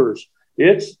on Jeepers,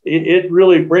 it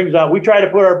really brings out, we try to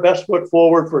put our best foot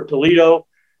forward for Toledo,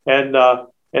 and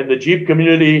the Jeep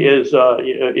community is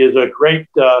a great,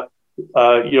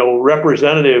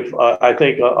 representative, I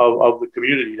think, of the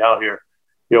community down here.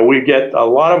 We get a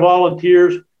lot of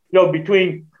volunteers,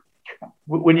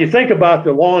 when you think about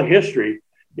the long history,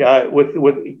 with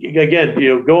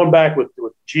again, going back with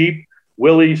Jeep,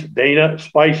 Willys, Dana,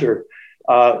 Spicer,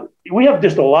 we have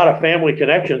just a lot of family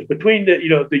connections between the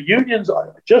unions,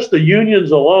 just the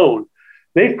unions alone.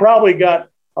 They've probably got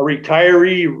a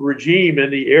retiree regime in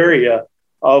the area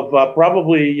of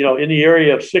probably, in the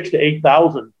area of 6,000 to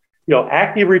 8,000,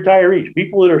 active retirees,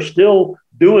 people that are still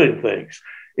doing things.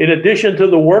 in addition to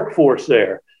the workforce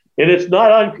there. And it's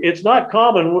not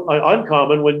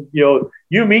uncommon when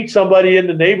you meet somebody in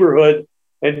the neighborhood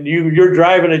and you're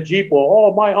driving a Jeep. Well,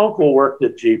 oh, my uncle worked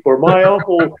at Jeep, or my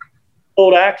uncle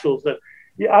sold axles. That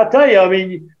I'll tell you, I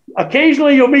mean,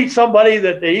 occasionally you'll meet somebody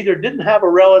that they either didn't have a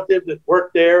relative that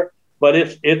worked there, but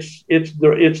it's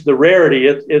the rarity.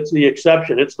 It's the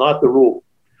exception. It's not the rule.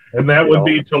 And that would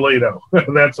be Toledo.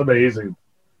 That's amazing.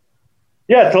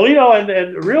 Yeah, Toledo,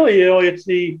 and really, it's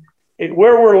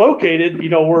where we're located.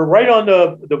 We're right on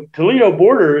the Toledo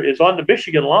border is on the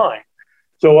Michigan line.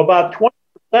 So about 20%.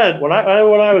 When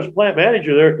I was plant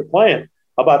manager there at the plant,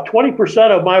 about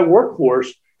 20% of my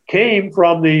workforce came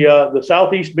from the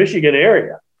Southeast Michigan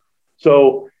area.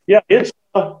 So yeah, it's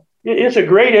a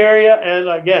great area, and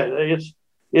again,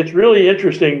 it's really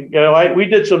interesting. I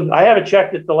haven't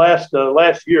checked it the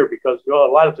last year because a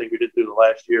lot of things we did do the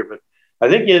last year, but I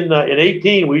think in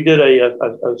 18 we did a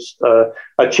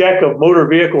check of motor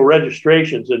vehicle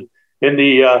registrations, and in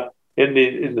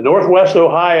the Northwest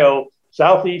Ohio,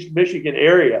 Southeast Michigan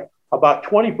area, about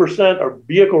 20% of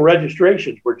vehicle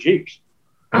registrations were Jeeps.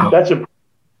 Oh.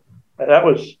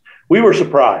 We were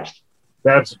surprised.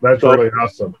 That's really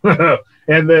awesome.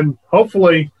 And then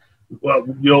hopefully, well,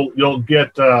 you'll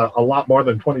get a lot more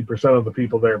than 20% of the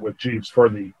people there with Jeeps for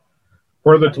the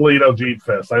Toledo Jeep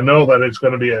Fest. I know that it's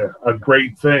going to be a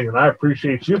great thing, and I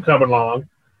appreciate you coming along,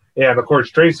 and of course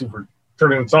Tracy for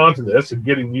turning us on to this and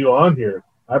getting you on here.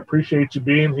 I appreciate you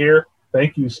being here.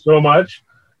 Thank you so much,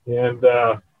 and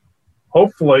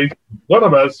hopefully one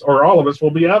of us or all of us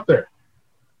will be out there.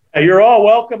 You're all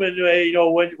welcome, and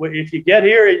if you get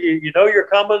here, you're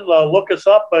coming. Look us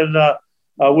up, and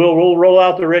we'll roll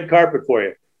out the red carpet for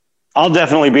you. I'll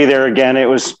definitely be there again. It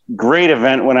was a great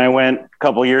event when I went a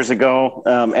couple years ago.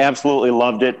 Absolutely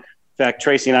loved it. In fact,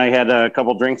 Tracy and I had a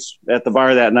couple drinks at the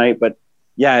bar that night. But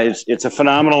yeah, it's a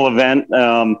phenomenal event.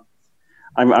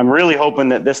 I'm really hoping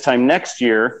that this time next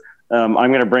year, I'm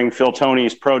going to bring Phil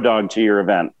Toney's Pro Dog to your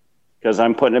event because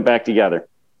I'm putting it back together.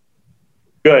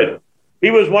 Good.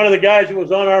 He was one of the guys who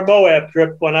was on our Moab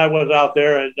trip when I was out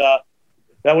there, and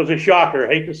that was a shocker.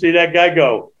 Hate to see that guy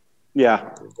go.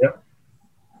 Yeah. Yep.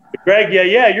 Greg,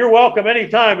 yeah, you're welcome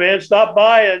anytime, man. Stop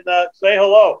by and say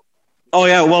hello. Oh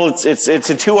yeah, well, it's a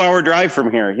 2-hour drive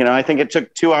from here. I think it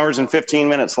took 2 hours and 15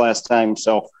 minutes last time.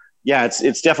 So yeah,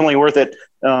 it's definitely worth it.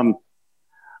 I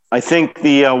think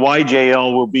the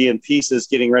YJL will be in pieces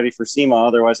getting ready for SEMA.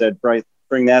 Otherwise, I'd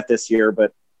bring that this year,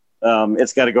 but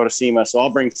it's got to go to SEMA, so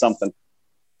I'll bring something.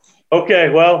 Okay,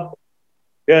 well,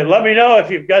 yeah, let me know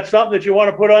if you've got something that you want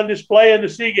to put on display in the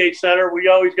Seagate Center. We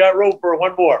always got room for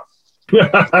one more.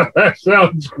 That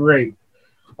sounds great.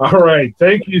 All right.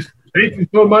 Thank you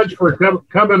so much for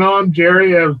coming on,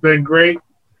 Jerry. It's been great,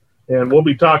 and we'll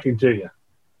be talking to you.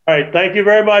 All right. Thank you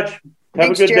very much.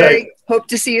 Thanks, have a good Jerry. day. Hope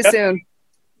to see you soon.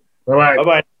 Bye-bye.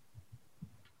 Bye-bye.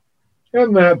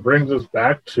 And that brings us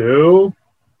back to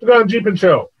the Gone-Gpn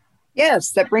Show.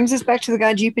 Yes, that brings us back to the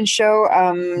Gone-Gpn Show.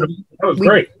 That was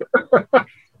great.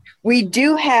 We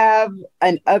do have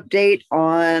an update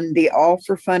on the All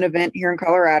for Fun event here in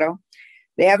Colorado.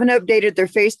 They haven't updated their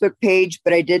Facebook page,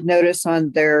 but I did notice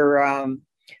on their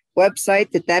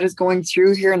website that is going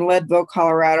through here in Leadville,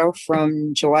 Colorado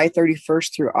from July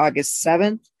 31st through August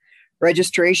 7th.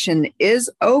 Registration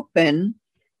is open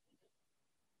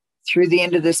through the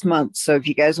end of this month. So if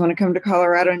you guys want to come to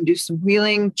Colorado and do some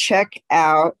wheeling, check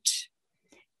out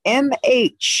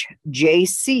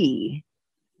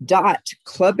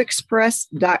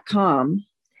mhjc.clubexpress.com.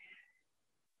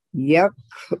 Yep.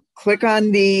 Click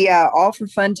on the All for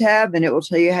Fun tab and it will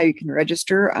tell you how you can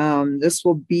register. This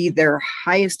will be their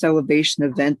highest elevation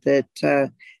event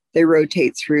that they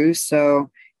rotate through. So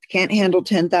if you can't handle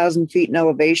 10,000 feet in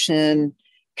elevation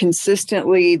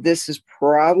consistently, this is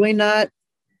probably not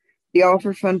the All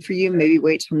for Fun for you. Maybe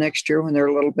wait till next year when they're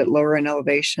a little bit lower in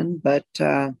elevation, but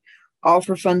All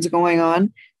for Fun's going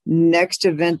on. Next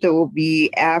event that will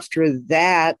be after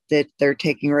that they're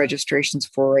taking registrations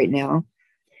for right now.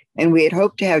 And we had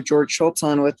hoped to have George Schultz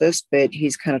on with us, but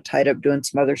he's kind of tied up doing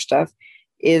some other stuff,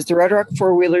 is the Red Rock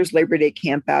Four Wheelers Labor Day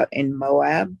Camp Out in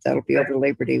Moab. That'll be over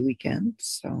Labor Day weekend.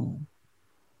 So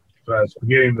that's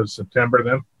beginning of September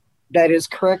then? That is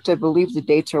correct. I believe the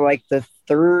dates are like the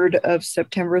 3rd of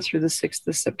September through the 6th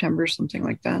of September, something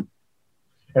like that.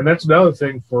 And that's another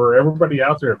thing for everybody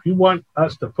out there. If you want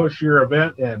us to push your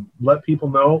event and let people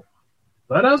know,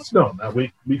 let us know. Now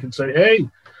we can say, hey,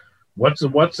 what's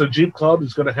a Jeep Club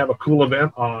is going to have a cool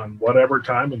event on whatever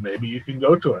time, and maybe you can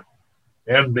go to it.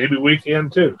 And maybe we can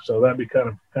too. So that'd be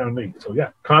kind of neat. So yeah,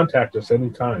 contact us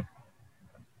anytime.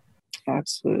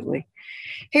 Absolutely.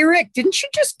 Hey, Rick, didn't you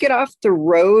just get off the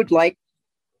road like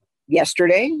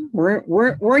yesterday.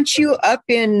 Weren't you up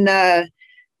in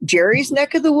Jerry's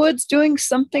neck of the woods doing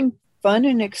something fun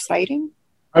and exciting?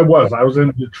 I was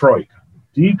in Detroit,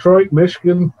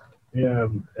 Michigan.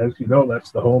 And as you know,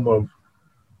 that's the home of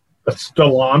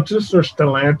Stellantis.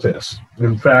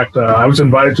 In fact, I was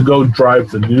invited to go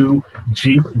drive the new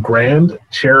Jeep Grand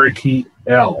Cherokee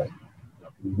L.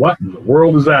 What in the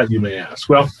world is that, you may ask?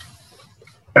 Well,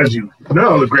 as you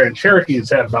know, the Grand Cherokee has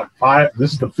had about 5.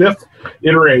 This is the 5th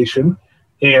iteration,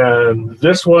 and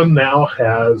this one now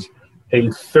has a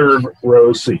 3rd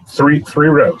row seat, three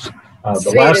rows.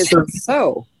 The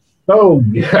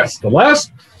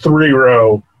last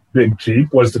 3-row big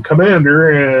Jeep was the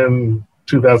Commander in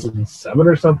 2007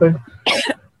 or something.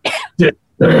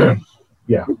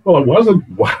 Yeah, well, it wasn't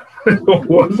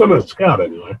a Scout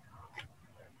anyway,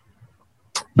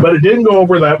 but it didn't go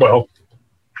over that well.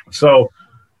 So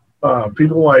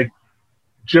people like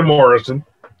Jim Morrison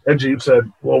at Jeep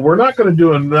said, well, we're not going to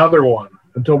do another one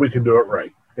until we can do it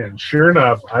right. And sure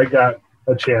enough, I got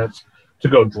a chance to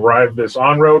go drive this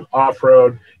on-road,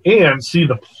 off-road, and see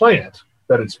the plant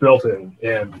that it's built in.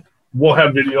 And we'll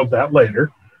have video of that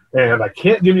later. And I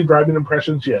can't give you driving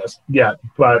impressions yet,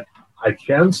 but I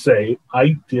can say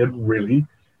I did really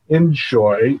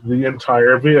enjoy the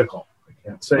entire vehicle. I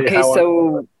can't say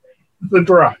the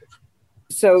drive.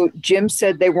 So Jim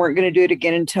said they weren't going to do it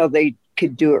again until they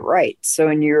could do it right. So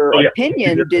in your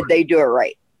opinion, did they do it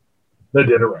right? They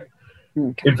did it right.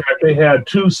 Okay. In fact, they had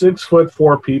 2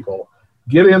 6'4" people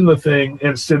get in the thing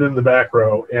and sit in the back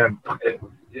row, and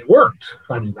it worked.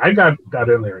 I mean, I got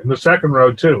in there in the 2nd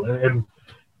row too,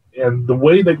 and the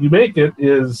way that you make it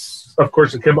is, of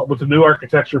course, it came up with the new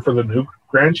architecture for the new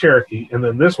Grand Cherokee, and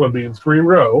then this one being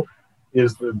 3-row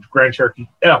is the Grand Cherokee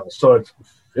L. So it's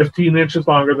 15 inches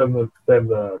longer than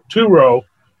the 2-row,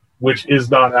 which is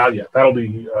not out yet. That'll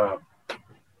be a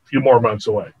few more months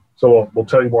away. So we'll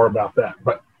tell you more about that.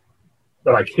 But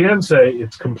I can say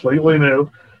it's completely new.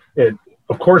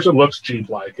 Of course, it looks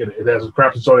Jeep-like. It has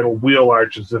trapezoidal wheel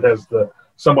arches. It has the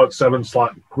somewhat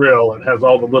 7-slot grill. It has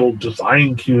all the little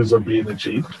design cues of being a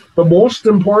Jeep. But most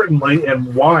importantly,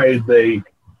 and why they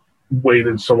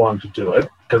waited so long to do it,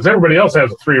 because everybody else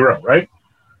has a 3-row, right?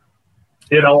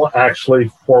 It'll actually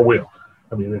 4-wheel.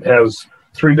 I mean, it has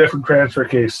 3 different transfer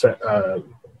case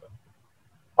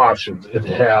options. It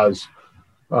has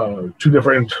 2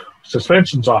 different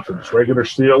suspensions options, regular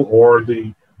steel or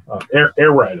the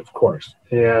air ride, of course.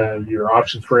 And your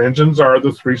options for engines are the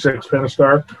 3.6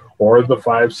 Pentastar or the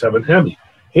 5.7 Hemi.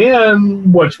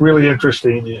 And what's really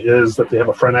interesting is that they have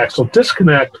a front axle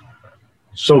disconnect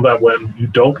so that when you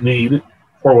don't need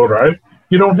 4-wheel drive,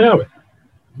 you don't have it.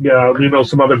 Yeah, you know,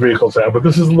 some other vehicles have, but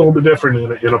this is a little bit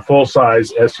different in a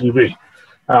full-size SUV.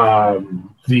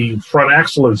 The front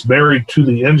axle is married to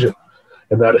the engine,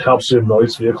 and that helps in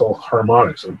noise vehicle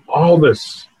harmonics. And all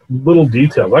this little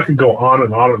details. I could go on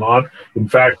and on and on. In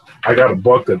fact, I got a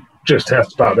book that just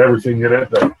has about everything in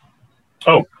it.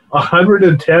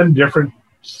 110 different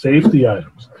safety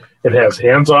items. It has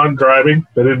hands-on driving.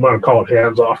 They didn't want to call it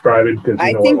hands-off driving because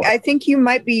I think you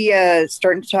might be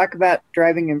starting to talk about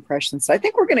driving impressions. So I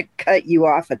think we're going to cut you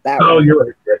off at that. Oh, one.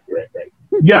 You're right.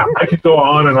 Yeah, I could go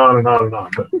on and on and on and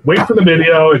on. But wait for the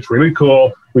video. It's really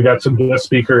cool. We got some guest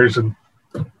speakers and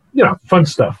fun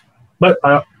stuff. But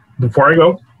before I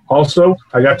go, also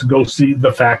I got to go see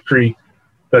the factory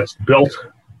that's built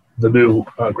the new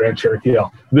Grand Cherokee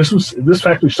L. This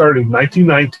factory started in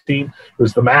 1919. It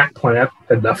was the Mack plant.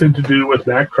 Had nothing to do with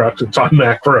Mack trucks. It's on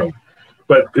Mack Road.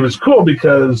 But it was cool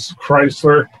because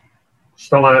Chrysler,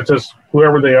 Stellantis,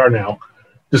 whoever they are now,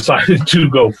 decided to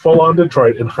go full on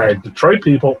Detroit and hired Detroit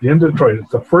people in Detroit.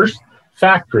 It's the first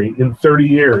factory in 30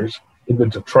 years in the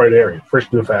Detroit area,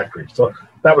 first new factory. So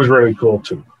that was really cool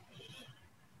too.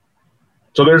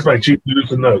 So there's my Jeep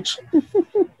news and notes.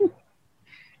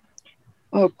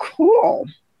 Oh, cool.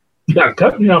 Yeah,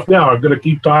 cut me off now. I'm going to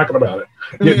keep talking about it.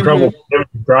 Get in trouble with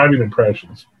driving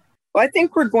impressions. Well, I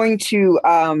think we're going to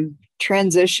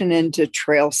transition into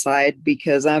trail side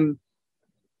because I'm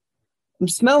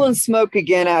smelling smoke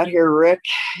again out here, Rick.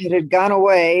 It had gone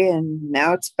away and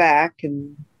now it's back.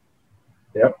 And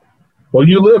yep. Well,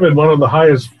 you live in one of the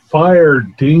highest fire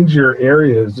danger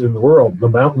areas in the world, the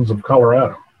mountains of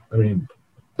Colorado. I mean,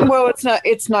 well, it's not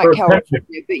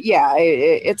California, but yeah,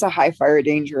 it's a high fire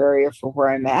danger area for where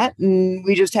I'm at. And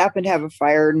we just happen to have a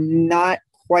fire not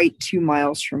quite 2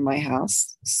 miles from my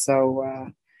house.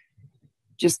 So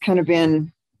just kind of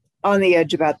been on the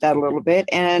edge about that a little bit.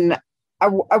 And I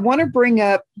want to bring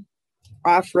up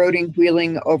off-roading,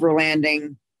 wheeling,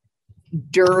 overlanding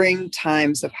during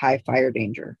times of high fire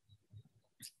danger.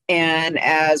 And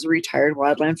as a retired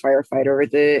wildland firefighter,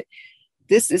 the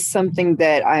this is something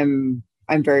that I'm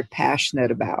very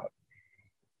passionate about.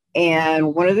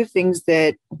 And one of the things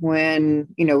that when,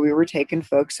 we were taking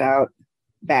folks out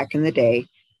back in the day,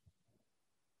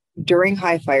 during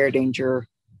high fire danger,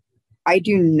 I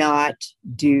do not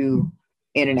do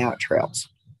in and out trails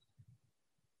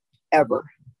ever.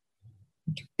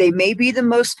 They may be the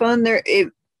most fun there.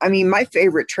 My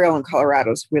favorite trail in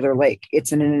Colorado is Wheeler Lake.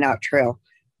 It's an in and out trail.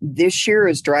 This year,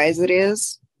 as dry as it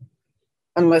is,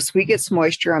 unless we get some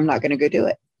moisture, I'm not going to go do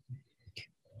it.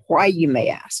 Why, you may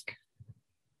ask?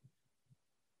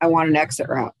 I want an exit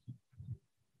route.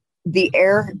 The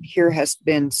air here has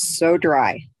been so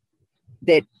dry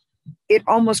that it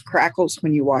almost crackles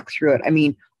when you walk through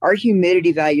it. Our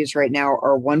humidity values right now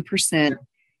are 1%,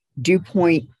 dew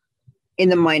point in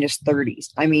the minus 30s.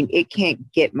 It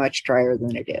can't get much drier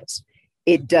than it is.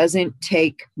 It doesn't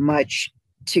take much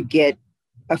to get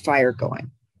a fire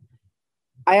going.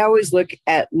 I always look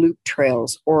at loop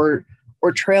trails or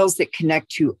trails that connect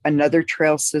to another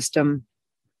trail system.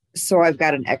 So I've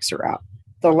got an exit route.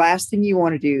 The last thing you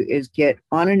want to do is get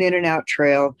on an in and out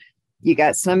trail. You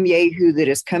got some yahoo that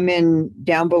has come in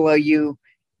down below you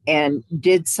and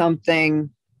did something,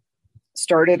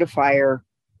 started a fire.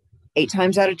 8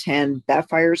 times out of 10, that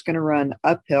fire is going to run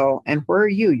uphill. And where are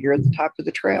you? You're at the top of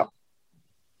the trail.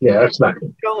 Yeah, that's not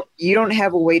good. You don't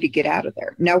have a way to get out of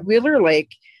there. Now, Wheeler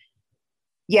Lake,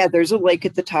 yeah, there's a lake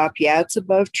at the top. Yeah, it's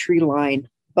above tree line.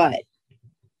 But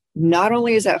not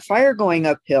only is that fire going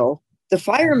uphill, the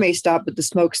fire may stop, but the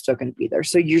smoke's still going to be there.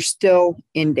 So you're still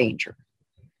in danger.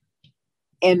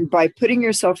 And by putting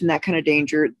yourself in that kind of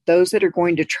danger, those that are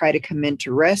going to try to come in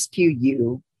to rescue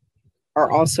you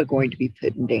are also going to be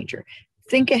put in danger.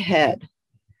 Think ahead.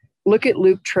 Look at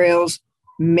loop trails.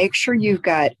 Make sure you've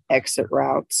got exit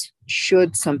routes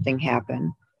should something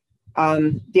happen.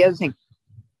 The other thing,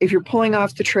 if you're pulling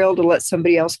off the trail to let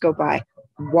somebody else go by,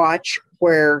 watch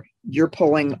where you're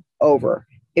pulling over.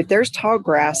 If there's tall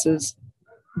grasses,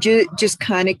 just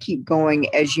kind of keep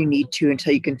going as you need to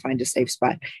until you can find a safe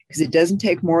spot, because it doesn't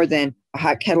take more than a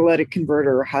hot catalytic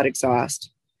converter or hot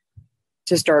exhaust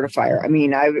to start a fire.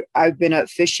 I've been up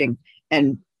fishing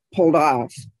and pulled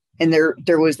off, and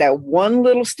there was that one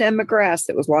little stem of grass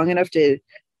that was long enough to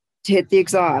hit the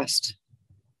exhaust,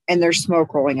 and there's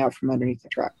smoke rolling out from underneath the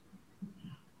truck.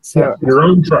 So yeah, your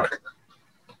own truck.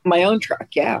 My own truck,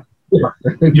 yeah.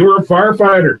 You were a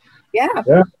firefighter.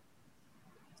 Yeah.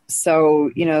 So,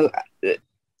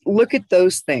 look at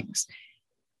those things.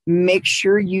 Make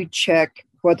sure you check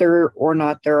whether or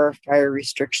not there are fire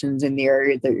restrictions in the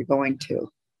area that you're going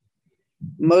to.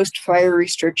 Most fire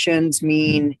restrictions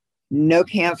mean no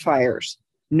campfires,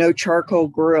 no charcoal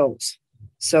grills.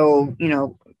 So,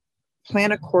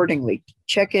 plan accordingly.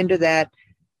 Check into that.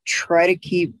 Try to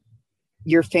keep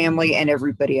your family and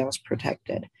everybody else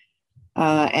protected.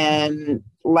 And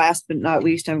last but not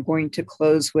least, I'm going to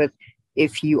close with,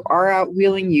 if you are out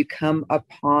wheeling, you come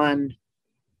upon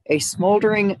a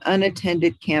smoldering,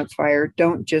 unattended campfire,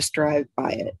 don't just drive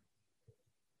by it.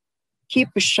 Keep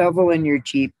a shovel in your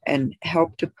Jeep and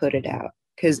help to put it out,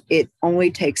 because it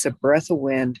only takes a breath of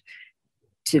wind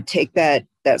to take that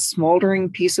smoldering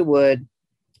piece of wood,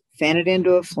 fan it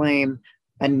into a flame,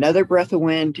 another breath of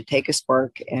wind to take a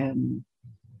spark, and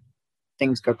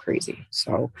things go crazy.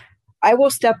 So I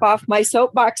will step off my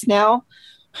soapbox now.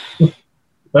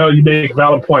 Well, you make a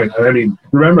valid point.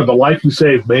 Remember, the life you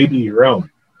save may be your own.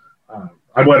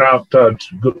 I went out to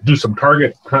do some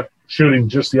target shooting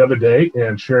just the other day,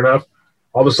 and sure enough,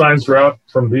 all the signs were out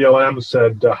from BLM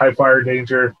said high fire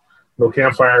danger, no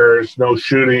campfires, no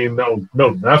shooting, no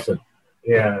nothing.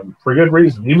 And for good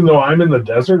reason. Even though I'm in the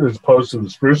desert as opposed to the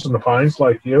spruce and the pines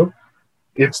like you,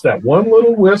 it's that one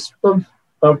little wisp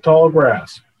of tall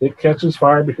grass. It catches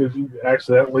fire because you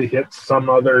accidentally hit some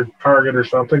other target or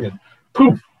something, and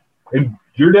poof, and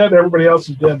you're dead, everybody else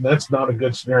is dead. That's not a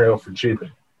good scenario for jeeping.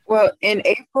 Well, in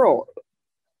April,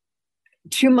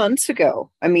 2 months ago,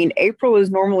 April is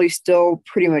normally still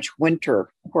pretty much winter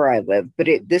where I live, but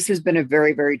this has been a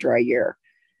very, very dry year.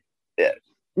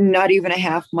 Not even a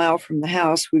half mile from the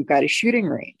house, we've got a shooting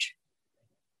range,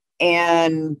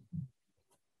 and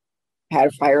had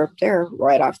a fire up there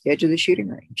right off the edge of the shooting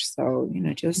range. So,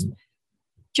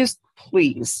 just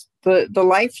please, the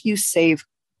life you save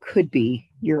could be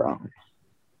your own.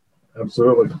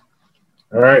 Absolutely.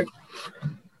 All right.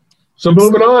 So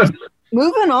moving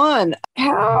on.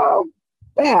 How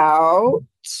about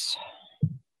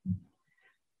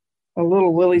a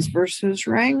little Willys versus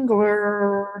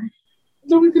Wrangler?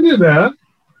 So we can do that.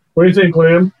 What do you think,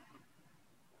 Liam?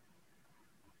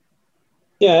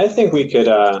 Yeah, I think we could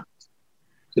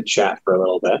chat for a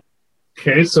little bit.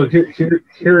 Okay, so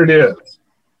here it is.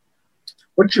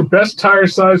 What's your best tire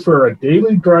size for a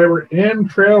daily driver and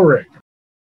trail rig?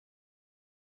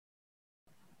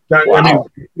 Now, Wow. I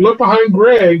mean, look behind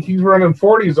Greg. He's running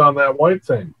 40s on that white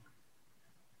thing.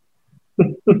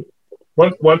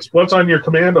 What's on your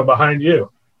Commando behind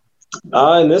you?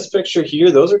 In this picture here,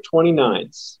 those are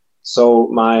 29s. So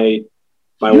my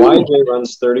YJ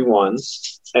runs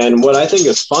 31s. And what I think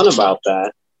is fun about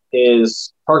that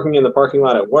is parking in the parking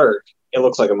lot at work, it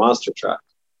looks like a monster truck,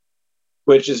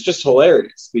 which is just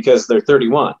hilarious because they're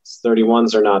 31s.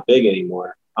 31s are not big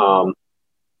anymore.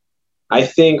 I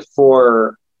think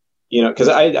for, because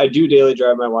I do daily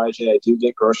drive my YJ. I do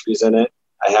get groceries in it.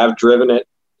 I have driven it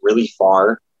really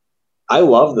far. I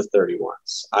love the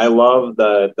 31s. I love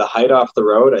the height off the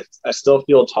road. I still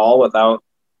feel tall without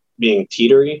being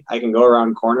teetery. I can go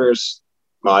around corners.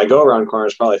 Well, I go around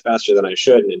corners probably faster than I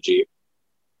should in a Jeep.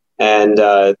 And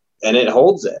it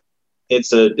holds it.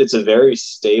 It's a very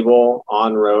stable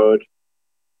on-road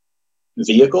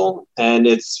vehicle, and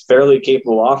it's fairly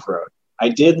capable off-road. I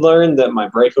did learn that my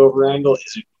breakover angle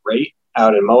isn't great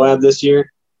out in Moab this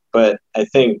year, but I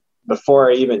think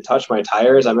before I even touch my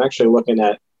tires, I'm actually looking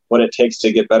at what it takes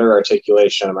to get better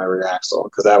articulation on my rear axle,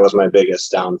 because that was my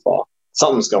biggest downfall.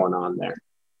 Something's going on there.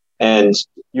 And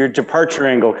your departure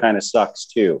angle kind of sucks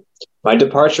too. My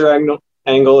departure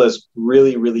angle is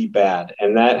really, really bad,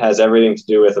 and that has everything to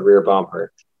do with the rear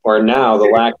bumper, or now the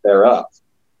lack thereof,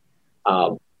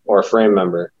 or frame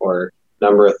member, or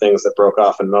number of things that broke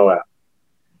off in Moab.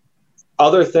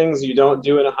 Other things you don't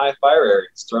do in a high fire area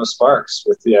is throw sparks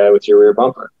with your rear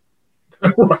bumper.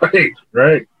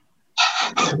 Right.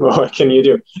 What can you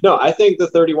do? No, I think the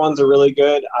 31s are really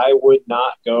good. I would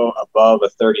not go above a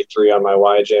 33 on my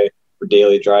YJ for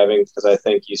daily driving, because I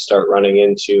think you start running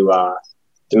into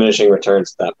diminishing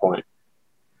returns at that point.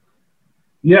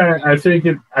 Yeah, I think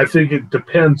it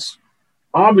depends,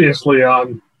 obviously,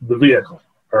 on the vehicle.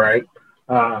 All right,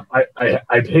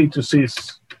 I'd hate to see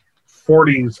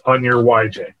 40s on your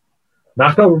YJ.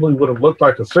 Not only would it look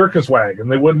like a circus wagon,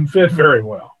 they wouldn't fit very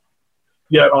well.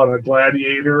 Yet on a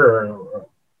Gladiator or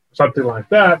something like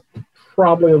that,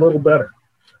 probably a little better.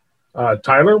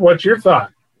 Tyler, what's your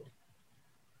thought?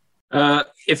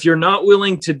 If you're not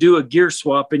willing to do a gear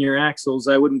swap in your axles,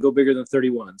 I wouldn't go bigger than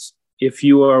 31s. If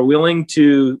you are willing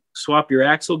to swap your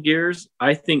axle gears,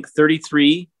 I think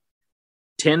 33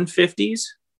 1050s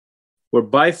were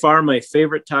by far my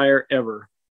favorite tire ever.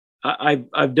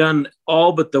 I've done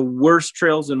all but the worst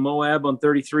trails in Moab on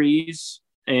 33s,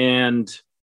 and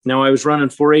now I was running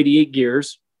 488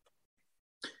 gears,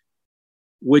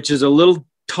 which is a little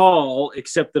tall,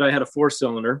 except that I had a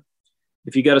 4-cylinder.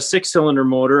 If you got a 6-cylinder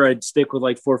motor, I'd stick with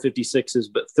like 456s,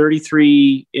 but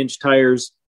 33-inch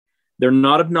tires, they're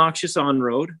not obnoxious on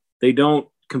road. They don't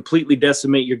completely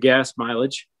decimate your gas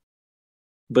mileage,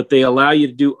 but they allow you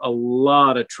to do a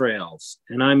lot of trails.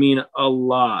 And I mean a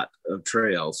lot of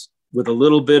trails with a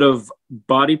little bit of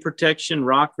body protection,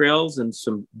 rock rails, and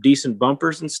some decent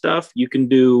bumpers and stuff. You can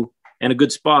do, and a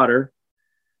good spotter,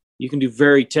 you can do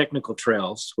very technical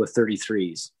trails with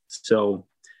 33s. So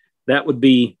that would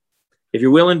be, if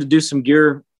you're willing to do some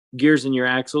gears in your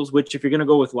axles, which if you're going to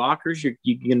go with lockers, you're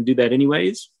going to do that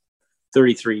anyways,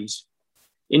 33s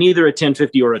in either a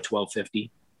 1050 or a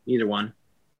 1250, either one.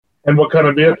 And what kind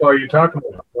of vehicle are you talking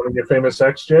about? One of your famous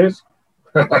XJs?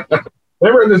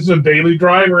 Remember, this is a daily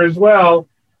driver as well.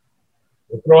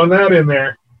 We're throwing that in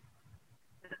there.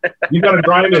 You got to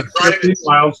drive it 50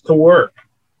 miles to work.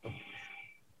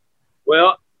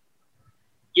 Well,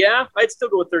 yeah, I'd still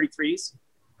go with 33s.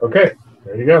 Okay,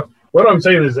 there you go. What I'm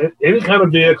saying is any kind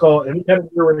of vehicle, any kind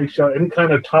of gear ratio, any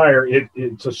kind of tire,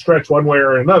 it's a stretch one way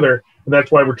or another, and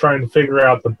that's why we're trying to figure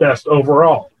out the best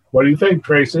overall. What do you think,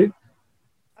 Tracy?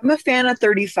 I'm a fan of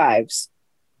 35s.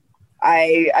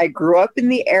 I grew up in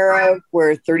the era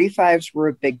where 35s were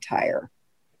a big tire.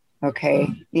 Okay,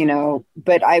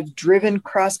 but I've driven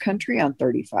cross country on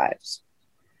 35s.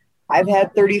 I've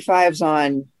had 35s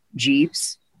on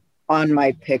Jeeps, on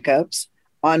my pickups,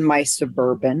 on my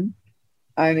Suburban.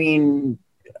 I mean,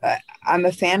 I'm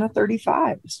a fan of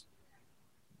 35s.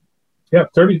 Yeah,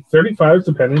 35s,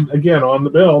 depending, again, on the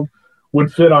build,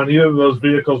 would fit on either of those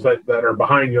vehicles that are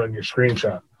behind you on your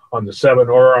screenshot, on the 7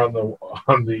 or on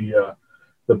the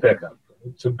pickup.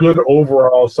 It's a good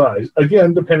overall size.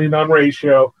 Again, depending on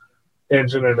ratio,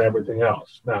 engine, and everything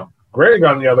else. Now, Greg,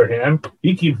 on the other hand,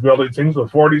 he keeps building things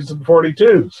with 40s and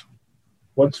 42s.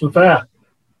 What's with that?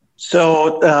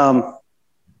 So,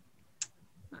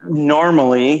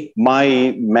 normally,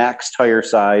 my max tire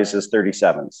size is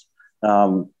 37s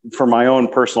for my own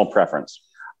personal preference.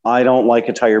 I don't like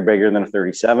a tire bigger than a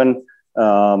 37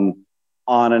 on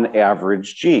an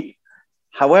average Jeep.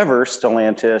 However,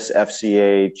 Stellantis,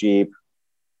 FCA, Jeep,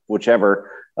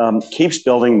 whichever, keeps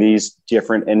building these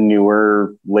different and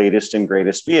newer, latest and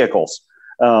greatest vehicles.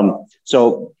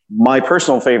 So my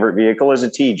personal favorite vehicle is a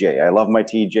TJ. I love my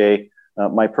TJ.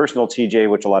 My personal TJ,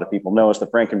 which a lot of people know, is the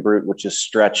Frankenbrute, which is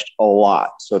stretched a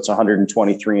lot. So it's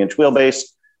 123-inch wheelbase,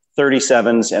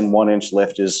 37s, and 1-inch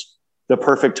lift is the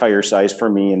perfect tire size for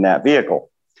me in that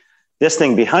vehicle. This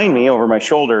thing behind me over my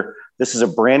shoulder, this is a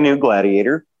brand new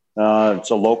Gladiator. It's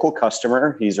a local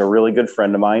customer. He's a really good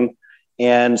friend of mine.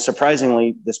 And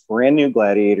surprisingly, this brand new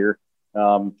Gladiator,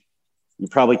 you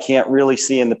probably can't really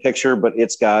see in the picture, but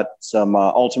it's got some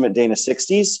Ultimate Dana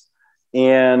 60s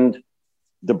and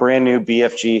the brand new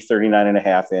BFG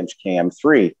 39.5-inch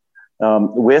Cam3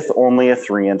 with only a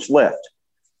 3-inch lift.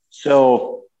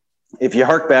 So if you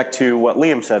hark back to what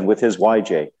Liam said with his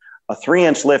YJ, a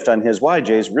 3-inch lift on his YJ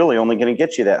is really only going to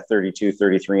get you that 32,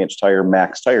 33-inch tire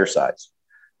max tire size.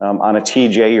 On a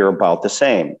TJ, you're about the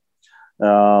same.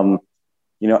 XJ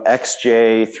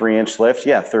 3-inch lift,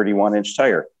 31-inch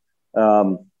tire.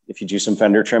 If you do some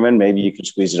fender trimming, maybe you could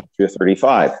squeeze it up to a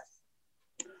 35.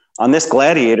 On this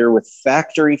Gladiator with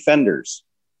factory fenders,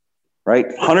 right?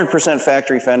 100%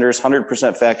 factory fenders,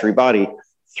 100% factory body,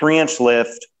 3-inch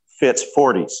lift, fits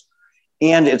 40s.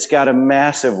 And it's got a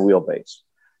massive wheelbase.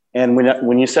 And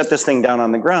when you set this thing down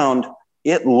on the ground,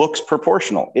 it looks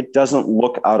proportional. It doesn't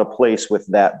look out of place with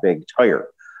that big tire.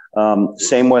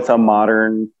 Same with a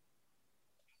modern,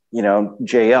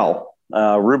 JL,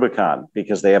 Rubicon,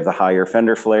 because they have the higher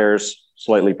fender flares,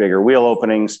 slightly bigger wheel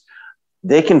openings.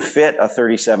 They can fit a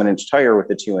 37-inch tire with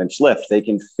a 2-inch lift. They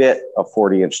can fit a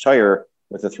 40-inch tire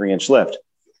with a 3-inch lift.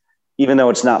 Even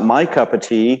though it's not my cup of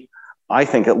tea, I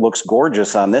think it looks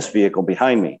gorgeous on this vehicle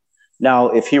behind me. Now,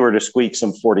 if he were to squeak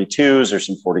some 42s or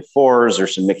some 44s or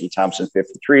some Mickey Thompson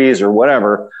 53s or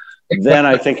whatever, then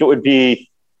I think it would be,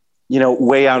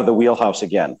 way out of the wheelhouse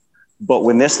again. But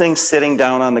when this thing's sitting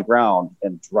down on the ground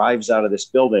and drives out of this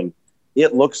building,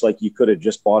 it looks like you could have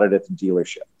just bought it at the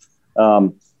dealership.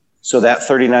 So that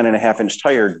 39.5-inch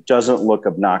tire doesn't look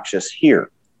obnoxious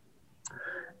here.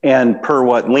 And per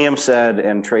what Liam said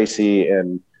and Tracy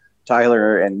and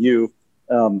Tyler and you,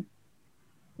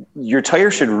 your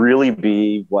tire should really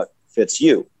be what fits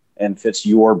you and fits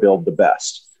your build the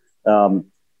best.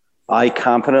 I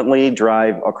confidently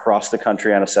drive across the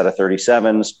country on a set of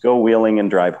 37s, go wheeling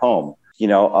and drive home.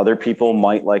 Other people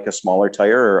might like a smaller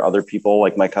tire, or other people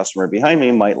like my customer behind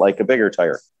me might like a bigger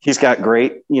tire. He's got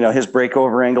great, his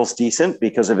breakover angle's decent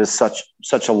because of his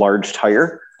such a large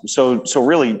tire. So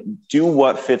really do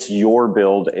what fits your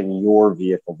build and your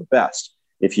vehicle the best.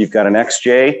 If you've got an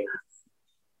XJ,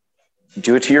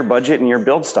 do it to your budget and your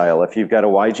build style. If you've got a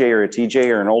YJ or a TJ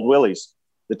or an Old Willys,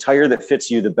 the tire that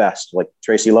fits you the best. Like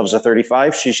Tracy loves a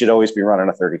 35, she should always be running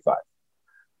a 35.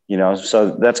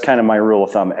 So that's kind of my rule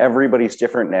of thumb. Everybody's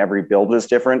different and every build is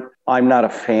different. I'm not a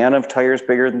fan of tires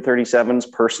bigger than 37s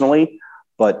personally,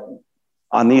 but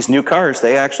on these new cars,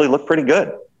 they actually look pretty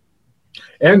good.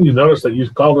 And you notice that you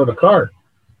called it a car.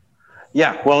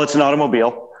 Yeah, well, it's an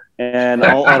automobile, and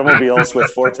all automobiles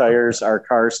with 4 tires are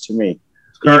cars to me,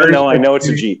 even though I know it's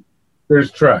a Jeep.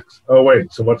 There's trucks. Oh,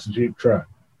 wait. So what's a Jeep truck?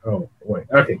 Oh, wait.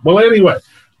 Okay. Well, anyway.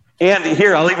 And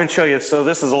here, I'll even show you. So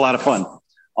this is a lot of fun.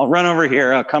 I'll run over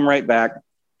here. I'll come right back.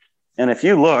 And if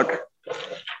you look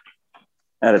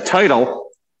at a title,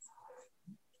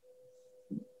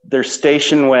 they're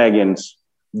station wagons.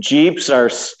 Jeeps are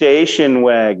station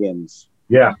wagons.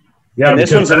 Yeah. And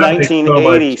this one's a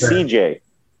 1980 CJ.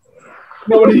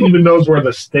 Nobody even knows where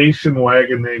the station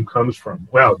wagon name comes from.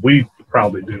 Well, we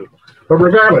probably do. But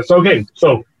regardless, okay,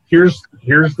 so here's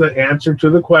the answer to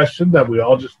the question that we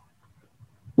all just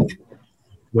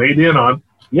weighed in on.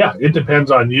 Yeah, it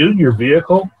depends on you, your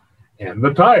vehicle, and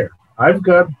the tire. I've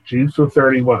got Jeeps with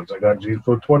 31s. I got Jeeps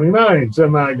with 29s,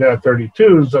 and I got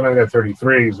 32s, and I got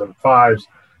 33s, and 5s,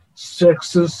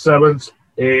 6s, 7s,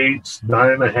 8s,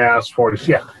 9.5s, 40s.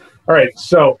 Yeah. All right,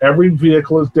 so every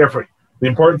vehicle is different. The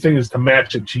important thing is to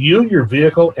match it to you, your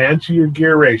vehicle, and to your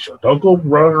gear ratio. Don't go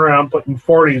running around putting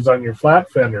 40s on your flat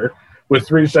fender with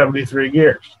 373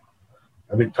 gears.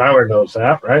 I think Tyler knows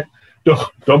that, right?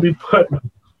 Don't be putting...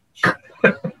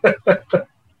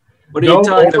 What are you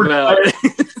talking about?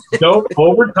 Don't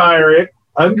over-tire it,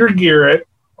 under-gear it,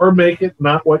 or make it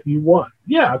not what you want.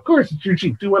 Yeah, of course, it's your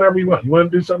Jeep. Do whatever you want. You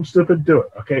want to do something stupid, do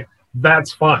it, okay?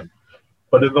 That's fine.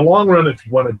 But in the long run, if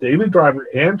you want a daily driver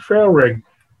and trail rig,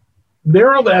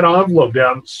 narrow that envelope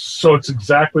down so it's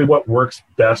exactly what works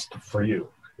best for you.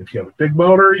 If you have a big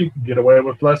motor, you can get away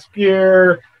with less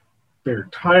gear, bigger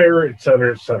tire, et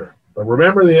cetera, et cetera. But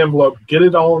remember the envelope, get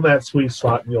it all in that sweet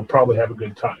spot, and you'll probably have a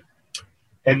good time.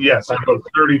 And yes, I know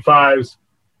 35s,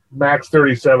 max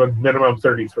 37, minimum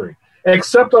 33.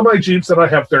 Except on my Jeeps that I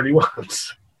have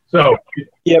 31s. So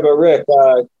yeah, but Rick,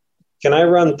 can I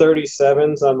run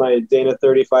 37s on my Dana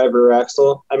 35 rear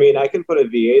axle? I mean, I can put a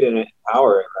V8 in it and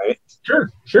power it, right?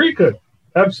 Sure you could.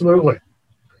 Absolutely.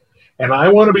 And I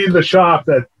want to be the shop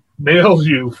that nails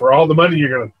you for all the money you're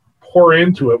going to pour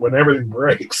into it when everything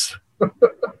breaks.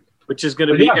 Which is going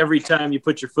to be every time you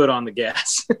put your foot on the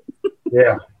gas.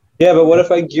 Yeah. Yeah, but what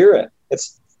if I gear it?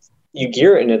 You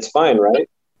gear it and it's fine, right?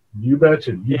 You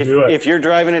betcha. You do it. If you're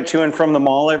driving it to and from the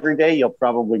mall every day, you'll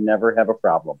probably never have a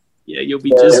problem. Yeah, you'll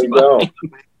be just fine.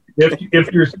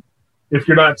 If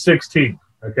you're not 16,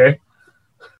 okay?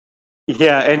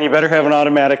 Yeah, and you better have an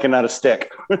automatic and not a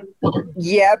stick.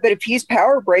 Yeah, but if he's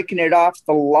power breaking it off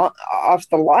the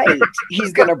light,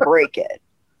 he's going to break it.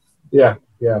 Yeah.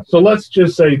 So let's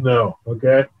just say no,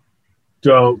 okay?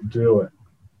 Don't do it.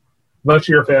 Unless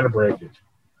you're a fan of breakage.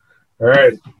 All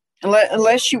right.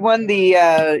 Unless you won the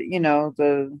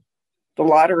the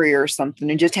lottery or something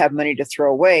and just have money to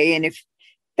throw away. And if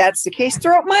that's the case,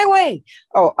 throw it my way.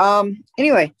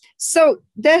 Anyway, so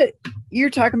that you're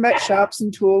talking about shops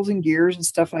and tools and gears and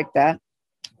stuff like that.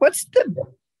 What's the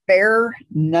bare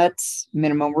nuts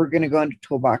minimum? We're going to go into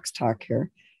toolbox talk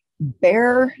here.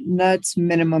 Bare nuts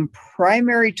minimum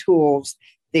primary tools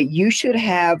that you should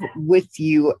have with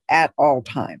you at all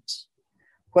times,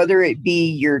 whether it be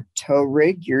your tow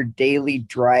rig, your daily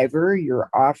driver, your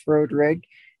off-road rig.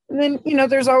 And then,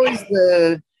 there's always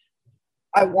the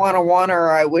I wanna or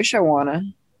I wish I wanna.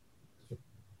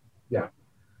 Yeah.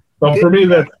 Well, for me,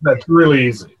 that's really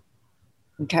easy.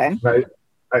 Okay. Right.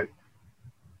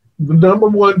 The number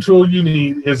one tool you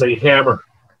need is a hammer.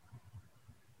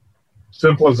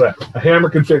 Simple as that. A hammer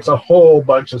can fix a whole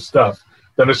bunch of stuff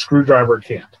that a screwdriver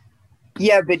can't.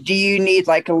 Yeah, but do you need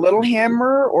like a little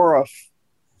hammer or a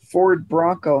Ford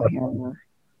Bronco hammer?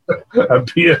 A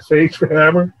PFH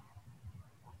hammer?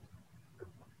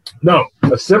 No,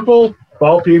 a simple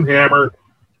ball-peen hammer,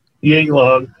 E8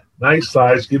 long, nice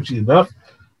size, gives you enough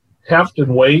heft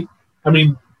and weight. I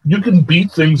mean, you can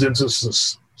beat things into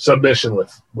submission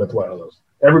with one of those.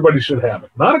 Everybody should have it.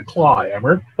 Not a claw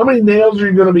hammer. How many nails are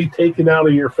you going to be taking out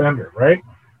of your fender, right?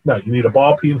 No, you need a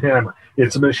ball-peen hammer.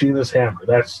 It's a machinist hammer.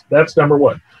 That's number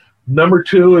one. Number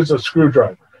two is a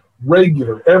screwdriver.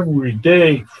 Regular,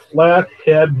 everyday,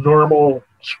 flathead, normal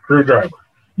screwdriver.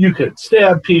 You can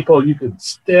stab people. You can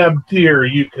stab deer.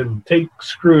 You can take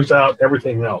screws out,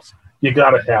 everything else. You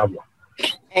got to have one.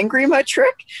 Angry much,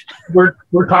 Rick?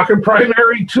 We're talking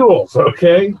primary tools,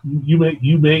 okay? You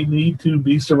may need to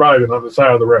be surviving on the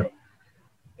side of the road.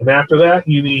 And after that,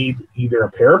 you need either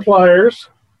a pair of pliers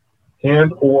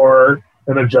and or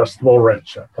an adjustable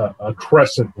wrench, a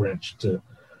crescent wrench to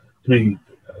be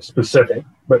specific.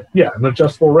 But yeah, an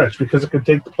adjustable wrench, because it can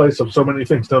take the place of so many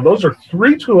things. Now, those are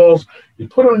three tools you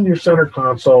put on your center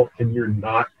console, and you're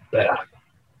not bad.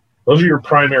 Those are your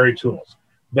primary tools.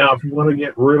 Now, if you want to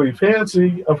get really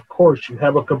fancy, of course, you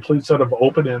have a complete set of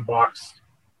open-end box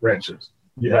wrenches.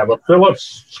 You have a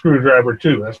Phillips screwdriver,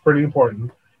 too. That's pretty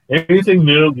important. Anything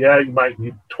new, yeah, you might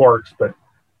need Torx, but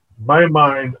in my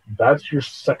mind, that's your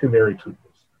secondary tools.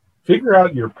 Figure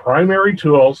out your primary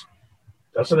tools.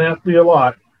 Doesn't have to be a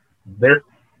lot.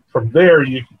 From there,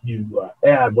 you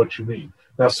add what you need.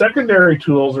 Now, secondary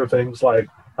tools are things like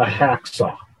a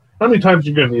hacksaw. How many times are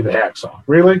you going to need a hacksaw?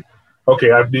 Really?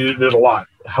 Okay, I've needed it a lot.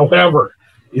 However,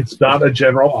 it's not a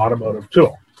general automotive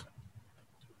tool,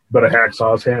 but a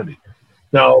hacksaw is handy.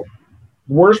 Now,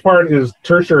 the worst part is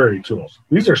tertiary tools.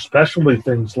 These are specialty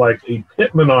things like a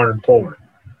Pitman arm puller.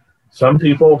 Some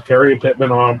people carry a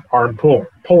Pitman arm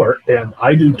puller, and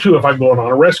I do too if I'm going on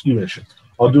a rescue mission.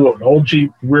 I'll do an old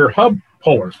Jeep rear hub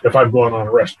puller if I'm going on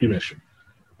a rescue mission.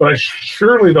 But I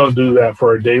surely don't do that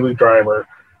for a daily driver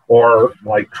or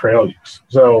like trail use.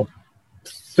 So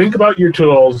think about your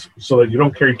tools so that you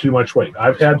don't carry too much weight.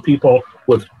 I've had people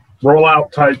with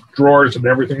roll-out type drawers and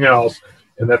everything else,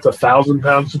 and that's 1,000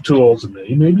 pounds of tools, and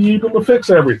they may be able to fix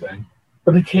everything,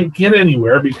 but they can't get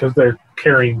anywhere because they're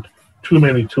carrying too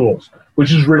many tools,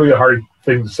 which is really a hard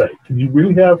thing to say. Can you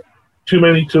really have too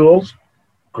many tools,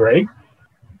 Greg?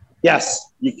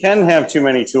 Yes, you can have too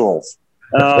many tools.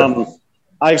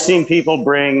 I've seen people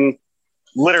bring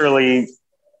literally,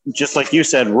 just like you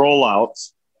said,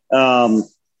 rollouts.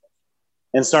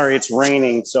 And sorry, it's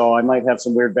raining, so I might have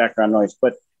some weird background noise.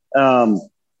 But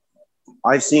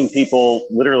I've seen people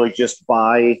literally just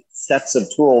buy sets of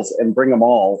tools and bring them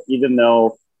all, even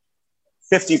though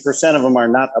 50% of them are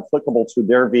not applicable to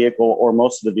their vehicle or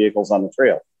most of the vehicles on the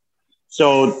trail.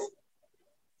 So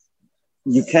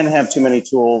you can have too many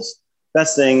tools.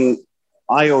 Best thing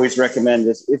I always recommend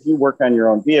is if you work on your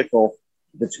own vehicle,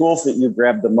 the tools that you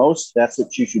grab the most, that's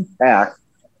what you should pack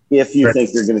if you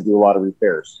think you're going to do a lot of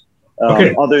repairs.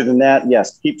 Okay. Other than that,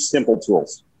 yes, keep simple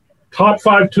tools. Top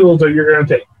 5 tools that you're going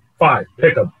to take. 5.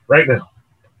 Pick them right now.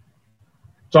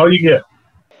 That's all you get.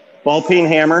 Ball peen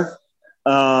hammer,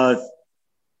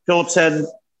 Phillips head,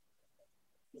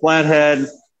 flathead,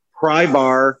 pry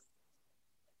bar,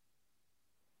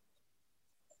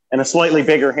 and a slightly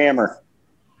bigger hammer.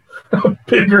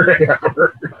 Bigger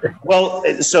hammer. Well,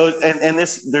 so and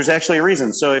this, there's actually a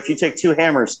reason. So if you take 2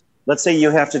 hammers, let's say you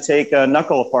have to take a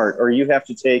knuckle apart, or you have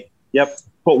to take,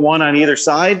 put one on either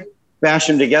side, bash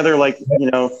them together like,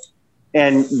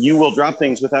 and you will drop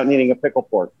things without needing a pickle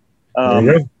fork.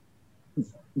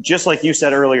 Just like you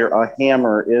said earlier, a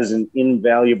hammer is an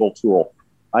invaluable tool.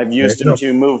 I've used them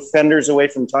to move fenders away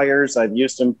from tires. I've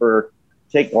used them for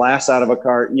take glass out of a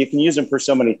car. You can use them for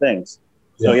so many things.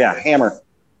 So hammer.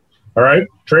 All right,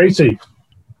 Tracy.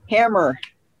 Hammer.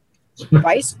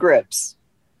 Vice grips.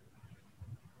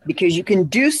 Because you can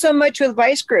do so much with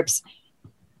vice grips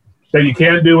that you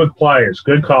can't do with pliers.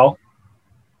 Good call.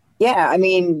 Yeah, I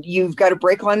mean, you've got a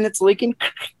brake line that's leaking.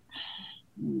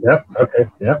 Yep. Okay.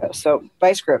 Yep. So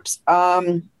vice grips.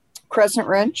 Crescent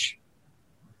wrench.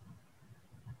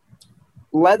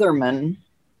 Leatherman.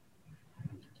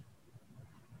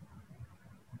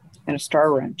 And a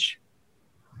star wrench.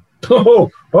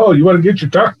 Oh, you want to get your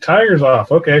tires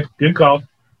off. Okay, good call.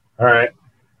 All right.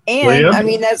 And William? I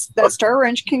mean, that star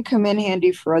wrench can come in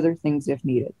handy for other things if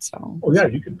needed. So. Oh yeah,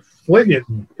 you can fling it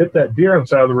and hit that deer on the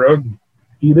side of the road and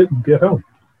eat it and get home.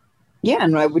 Yeah,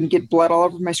 and I wouldn't get blood all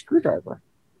over my screwdriver.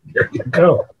 There you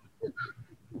go.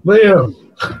 Liam.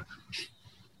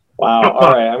 Wow.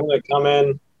 All right, I'm going to come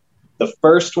in. The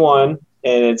first one,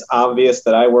 and it's obvious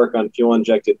that I work on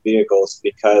fuel-injected vehicles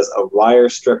because of wire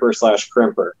stripper /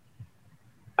 crimper.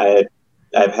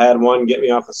 I've had one get me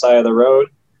off the side of the road,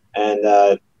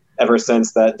 and ever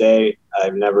since that day,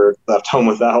 I've never left home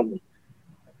without one,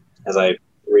 as I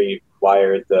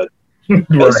rewired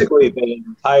basically the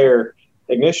entire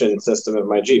ignition system of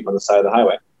my Jeep on the side of the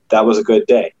highway. That was a good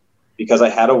day because I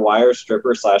had a wire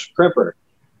stripper / crimper.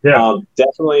 Yeah.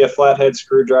 Definitely a flathead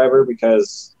screwdriver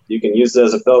because you can use it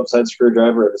as a Phillips head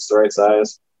screwdriver if it's the right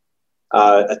size.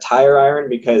 A tire iron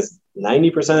because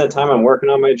 90% of the time I'm working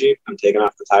on my Jeep, I'm taking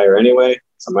off the tire anyway,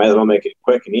 so I might as well make it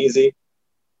quick and easy.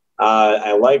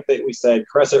 I like that we said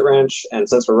crescent wrench, and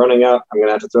since we're running out, I'm going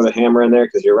to have to throw the hammer in there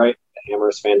because you're right, the hammer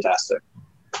is fantastic.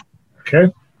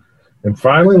 Okay. And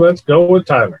finally, let's go with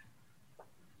Tyler.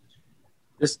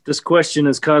 This question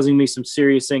is causing me some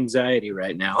serious anxiety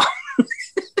right now.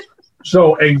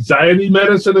 So anxiety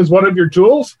medicine is one of your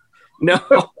tools? No,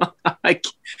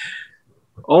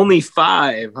 only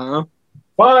 5, huh?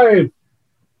 5.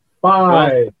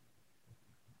 Well,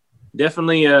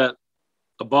 definitely a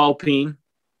ball peen.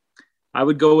 I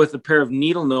would go with a pair of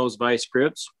needle nose vice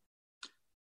grips.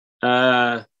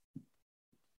 If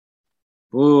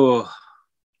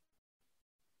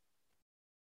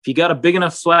you got a big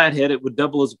enough flathead, it would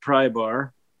double as a pry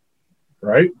bar.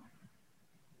 Right.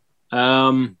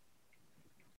 Wow.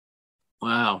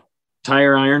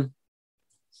 Tire iron.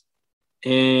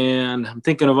 And I'm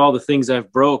thinking of all the things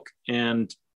I've broke,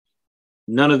 and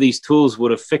none of these tools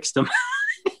would have fixed them.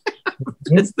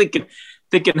 Just thinking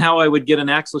how I would get an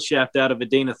axle shaft out of a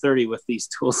Dana 30 with these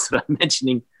tools that I'm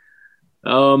mentioning.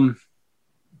 Needle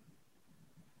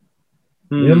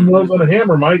nose and a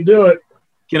hammer might do it.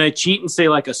 Can I cheat and say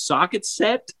like a socket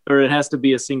set, or it has to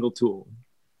be a single tool?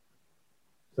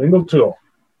 Single tool.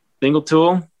 Single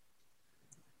tool?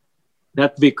 It'd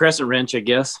have to be a crescent wrench, I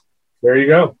guess. There you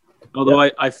go. Although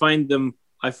I find them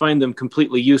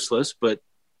completely useless, but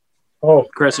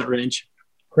crescent wrench.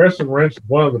 Crescent wrench is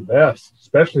one of the best,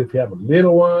 especially if you have a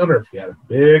little one or if you have a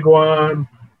big one.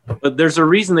 But there's a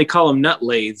reason they call them nut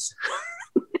lathes.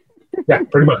 Yeah,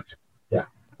 pretty much. Yeah.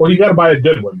 Well, you got to buy a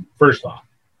good one first off.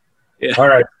 Yeah. All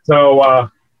right. So, I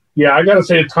got to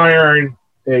say a tire iron,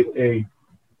 a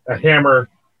hammer.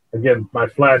 Again, my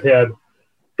flathead.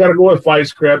 Got to go with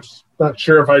vice grips. Not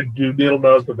sure if I do needle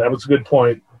nose, but that was a good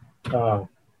point. And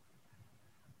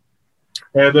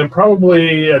then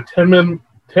probably a 10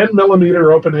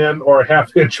 millimeter open end or a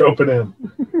 1/2 inch open end,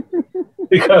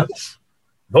 because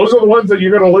those are the ones that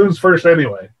you're going to lose first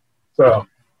anyway. So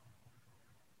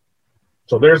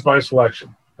there's my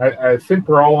selection. I think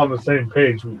we're all on the same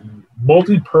page.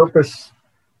 Multi-purpose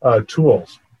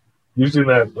tools, using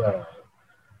that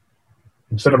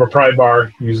instead of a pry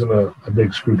bar, using a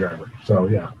big screwdriver. So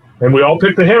yeah, and we all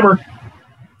picked the hammer.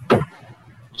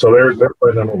 So there's my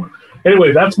number one.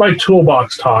 Anyway, that's my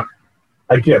toolbox talk.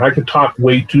 Again, I could talk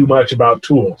way too much about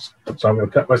tools, so I'm going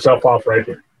to cut myself off right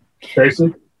here.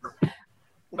 Tracy?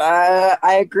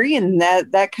 I agree, and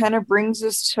that kind of brings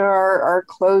us to our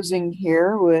closing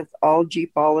here with all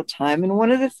Jeep all the time. And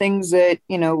one of the things that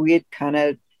we had kind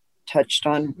of touched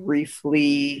on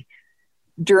briefly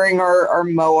during our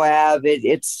Moab,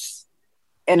 it's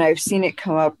and I've seen it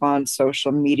come up on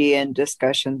social media and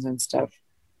discussions and stuff.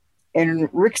 And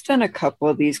Rick's done a couple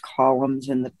of these columns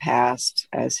in the past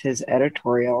as his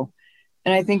editorial,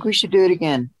 and I think we should do it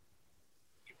again.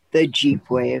 The Jeep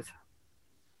Wave.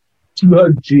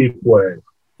 The Jeep Wave.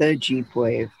 The Jeep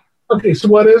Wave. Okay, so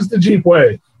what is the Jeep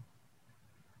Wave?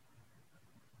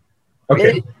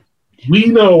 Okay, we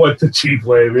know what the Jeep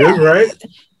Wave is, right?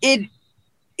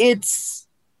 It's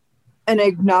an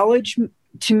acknowledgement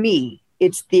to me.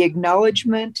 It's the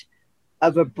acknowledgement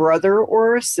of a brother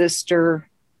or a sister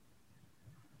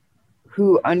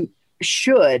who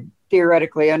should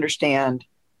theoretically understand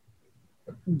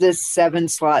this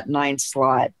 7-slot,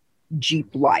 9-slot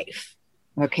Jeep life.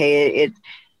 Okay,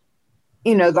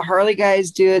 the Harley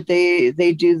guys do it.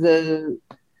 They do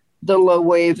the low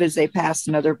wave as they pass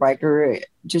another biker,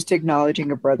 just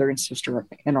acknowledging a brother and sister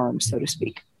in arms, so to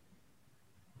speak.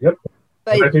 Yep,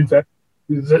 but I think that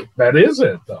is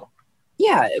it, though.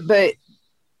 Yeah, but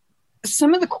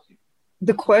some of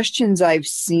the questions I've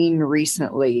seen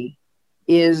recently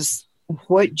is,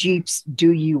 what Jeeps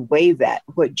do you wave at?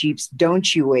 What Jeeps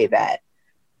don't you wave at?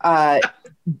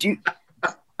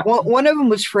 One of them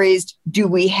was phrased, do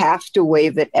we have to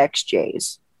wave at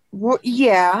XJs? Well,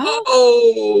 yeah.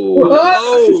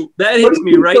 Oh, that hits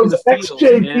me right in the XJ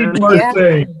feels, people are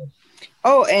saying.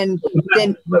 Oh, and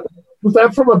then was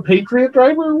that from a Patriot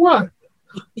driver or what?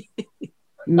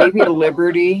 Maybe a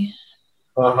Liberty.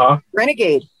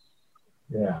 Renegade.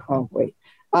 Yeah. Oh, wait.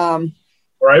 All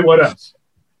right, what else?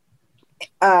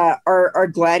 Our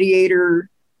Gladiator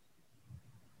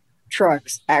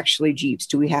trucks actually Jeeps?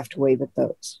 Do we have to wave at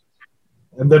those?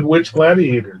 And then which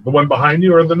Gladiator? The one behind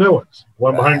you or the new ones? The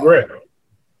one behind Greg?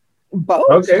 Both.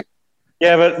 Okay.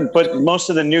 Yeah, but most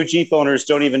of the new Jeep owners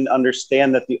don't even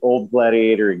understand that the old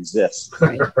Gladiator exists.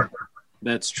 Right.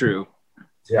 That's true.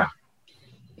 Yeah.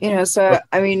 So,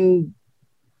 I mean,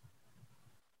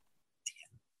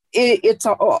 it's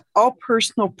all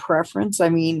personal preference. I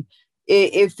mean,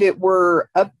 if it were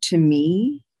up to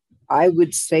me, I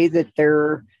would say that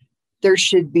there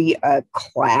should be a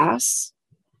class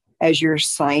as you're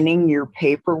signing your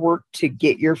paperwork to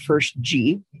get your first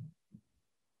Jeep.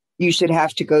 You should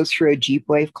have to go through a Jeep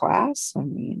Wave class. I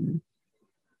mean,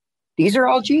 these are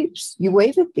all Jeeps. You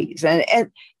wave at these.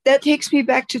 And that takes me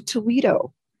back to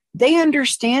Toledo. They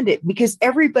understand it because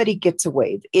everybody gets a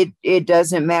wave. It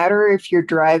doesn't matter if you're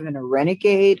driving a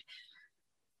Renegade,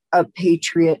 a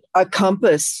Patriot, a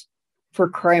Compass, for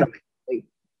crying out loud.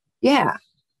 Yeah.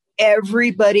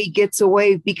 Everybody gets a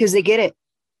wave because they get it.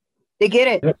 They get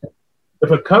it.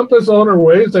 If a Compass owner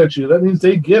waves at you, that means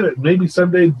they get it. Maybe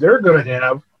someday they're going to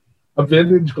have a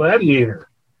vintage Gladiator.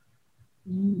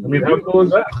 I mean, how cool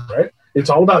is that, right? It's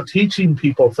all about teaching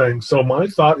people things. So my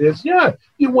thought is, yeah,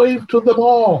 you wave to them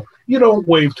all. You don't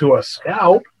wave to a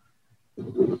Scout.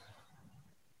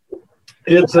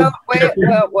 It's wait.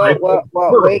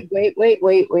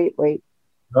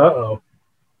 Uh-oh.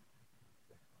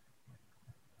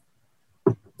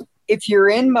 If you're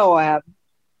in Moab,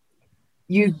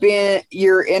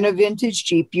 you're in a vintage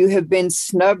Jeep, you have been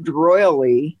snubbed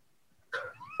royally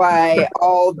by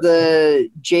all the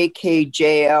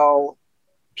JKJL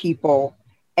people,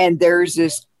 and there's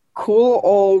this cool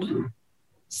old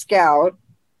Scout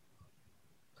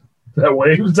that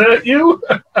waves at you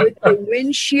with the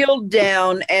windshield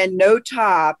down and no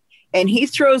top, and he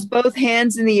throws both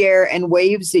hands in the air and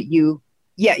waves at you.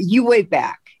 Yeah, you wave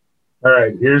back. All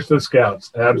right, here's the Scouts.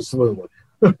 Absolutely.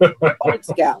 Old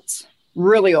Scouts.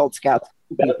 Really old Scouts.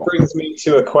 That brings me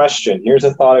to a question. Here's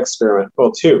a thought experiment.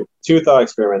 Well, two thought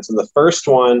experiments. And the first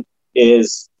one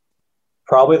is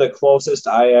probably the closest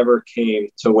I ever came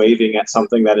to waving at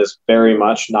something that is very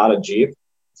much not a Jeep.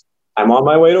 I'm on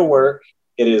my way to work.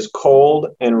 It is cold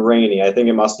and rainy. I think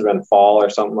it must have been fall or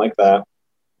something like that.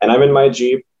 And I'm in my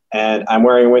Jeep, and I'm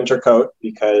wearing a winter coat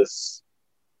because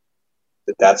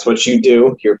that's what you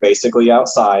do. You're basically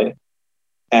outside.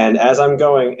 And as I'm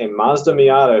going, a Mazda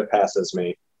Miata passes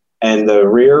me, and the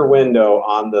rear window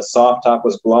on the soft top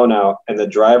was blown out, and the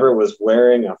driver was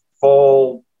wearing a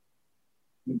full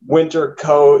winter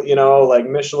coat, like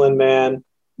Michelin Man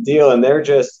deal, and they're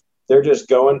just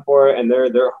going for it, and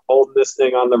they're holding this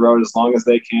thing on the road as long as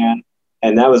they can.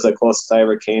 And that was the closest I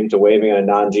ever came to waving at a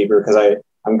non-Jeeper, because I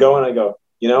go,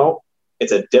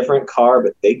 it's a different car,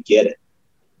 but they get it.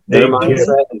 Their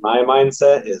mindset and my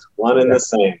mindset is one and the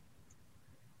same.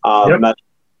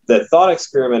 The thought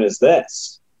experiment is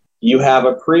this. You have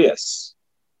a Prius.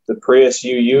 the Prius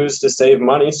you use to save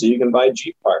money so you can buy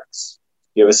Jeep parts.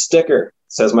 You have a sticker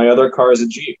that says my other car is a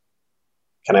Jeep.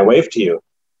 Can I wave to you?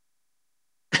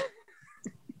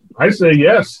 I say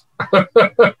yes.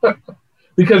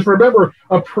 Because remember,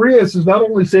 a Prius is not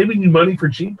only saving you money for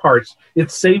Jeep parts,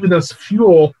 it's saving us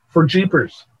fuel for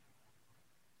Jeepers.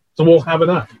 So we'll have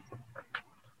enough.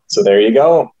 So there you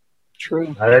go.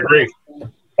 True. I agree.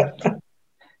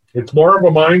 It's more of a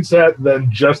mindset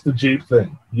than just a Jeep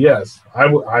thing. Yes, I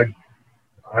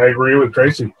agree with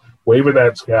Tracy. Wave at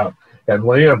that Scout. And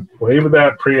Liam, wave at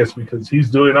that Prius because he's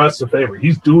doing us a favor.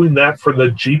 He's doing that for the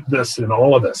Jeepness in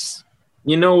all of us.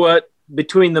 You know what?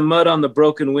 Between the mud on the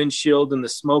broken windshield and the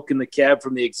smoke in the cab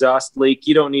from the exhaust leak,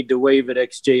 you don't need to wave at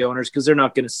XJ owners because they're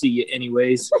not going to see you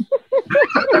anyways.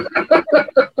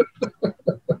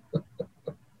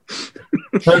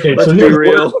 Okay, Let's so be here's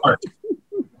real.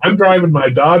 I'm driving my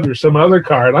Dodge or some other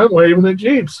car, and I'm waving at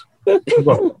Jeeps.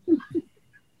 Well,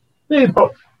 you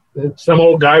know, some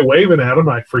old guy waving at him.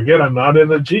 I forget I'm not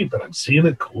in a Jeep, but I'm seeing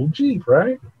a cool Jeep,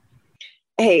 right?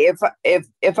 Hey,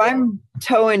 if I'm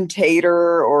towing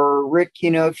Tater or Rick,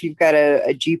 if you've got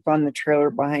a Jeep on the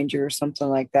trailer behind you or something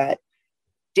like that,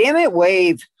 damn it,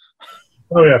 wave.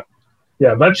 Oh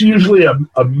yeah. That's usually a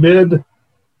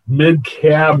mid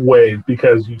cab wave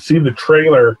because you see the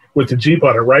trailer with the Jeep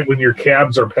on it right when your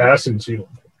cabs are passing you,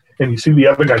 and you see the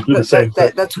other guy do the same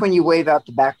thing. That's when you wave out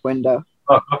the back window.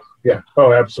 Yeah.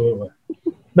 Oh, absolutely.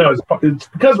 No, it's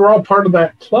because we're all part of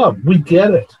that club. We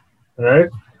get it, all right?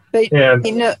 But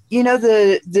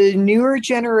the newer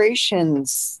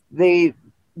generations, they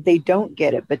don't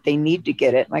get it, but they need to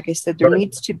get it. Like I said, there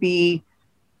needs to be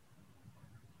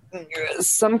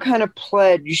some kind of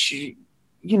pledge,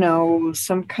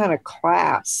 some kind of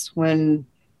class when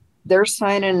they're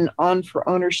signing on for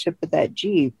ownership of that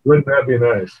Jeep. Wouldn't that be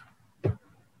nice?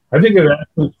 I think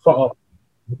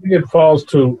it falls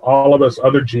to all of us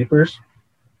other Jeepers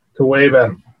to wave at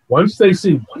them. Once they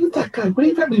see, what did that guy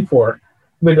wave at me for?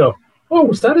 And they go, oh,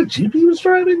 was that a Jeep he was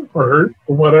driving or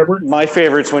whatever? My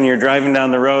favorite's when you're driving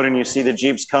down the road and you see the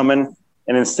Jeeps coming,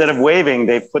 and instead of waving,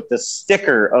 they put the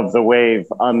sticker of the wave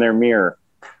on their mirror.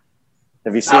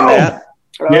 Have you seen that?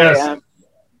 Oh, yes. Yeah.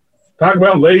 Talk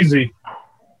about lazy.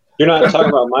 You're not talking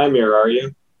about my mirror, are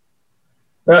you?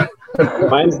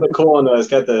 Mine's the cool one that's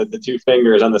got the two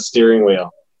fingers on the steering wheel.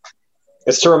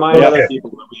 It's to remind other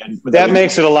people. That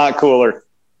makes it a lot cooler.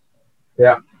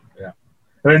 Yeah.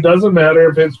 And it doesn't matter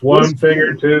if it's one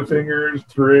finger, two fingers,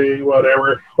 three,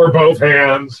 whatever, or both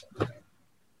hands.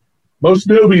 Most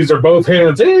newbies are both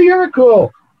hands. Hey, you're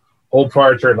cool. Old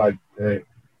farts are like, hey.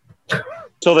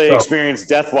 So they experience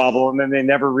death wobble, and then they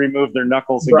never remove their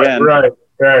knuckles again. Right.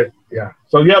 Yeah.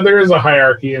 So, there is a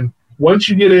hierarchy, and once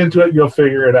you get into it, you'll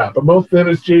figure it out. But most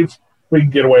vintage Jeeps, we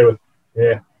can get away with.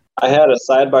 Yeah. I had a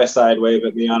side-by-side wave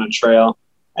at me on a trail,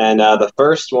 and the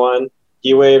first one,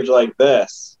 he waved like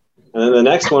this. And then the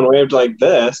next one waved like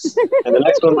this, and the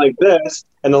next one like this,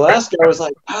 and the last guy was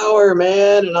like, power,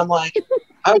 man. And I'm like,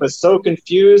 I was so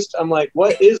confused. I'm like,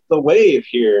 what is the wave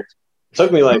here? It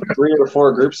took me like 3 or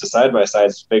 4 groups of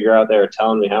side-by-sides to figure out they were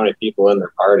telling me how many people in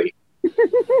their party.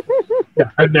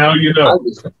 Yeah, and now you know.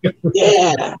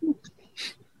 Yeah.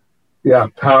 Yeah,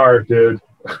 power, dude.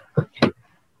 Power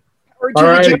to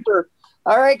the Jumper.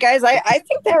 All right, guys, I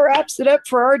think that wraps it up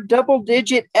for our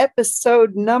double-digit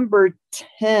episode number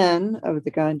 10 of the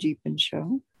Gone-Gpn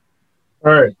show.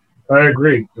 All right, I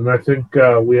agree. And I think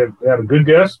we had a good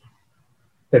guest,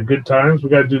 had good times.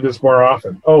 We got to do this more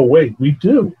often. Oh, wait, we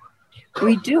do.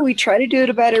 We do. We try to do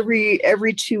it about every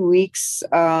 2 weeks,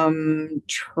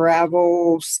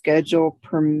 travel schedule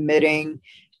permitting.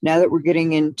 Now that we're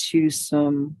getting into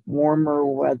some warmer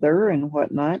weather and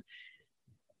whatnot,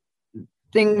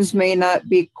 things may not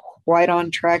be quite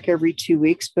on track every 2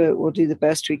 weeks, but we'll do the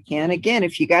best we can. Again,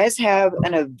 if you guys have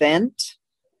an event,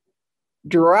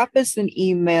 drop us an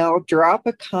email, drop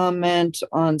a comment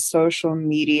on social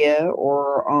media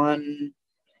or on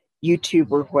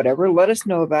YouTube or whatever. Let us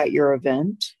know about your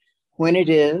event, when it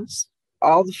is,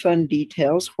 all the fun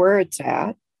details, where it's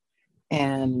at.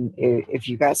 And if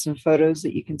you got some photos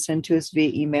that you can send to us via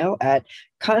email at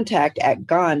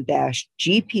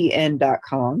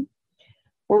contact@gone-gpn.com.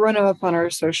 We'll run them up on our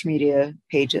social media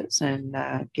pages and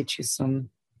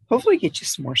hopefully get you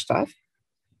some more stuff.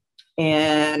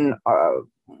 And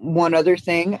one other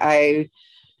thing, I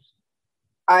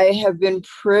have been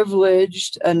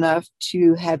privileged enough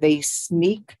to have a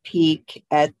sneak peek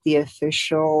at the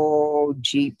official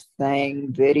Jeep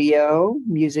Thang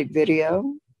music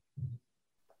video.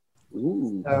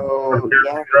 Ooh. So,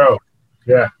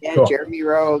 Yeah, yeah, cool. Jeremy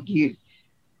Rogue,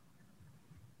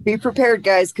 Be prepared,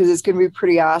 guys, because it's going to be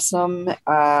pretty awesome.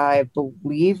 I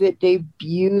believe it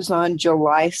debuts on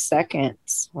July 2nd.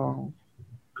 So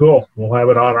Cool. We'll have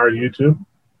it on our YouTube.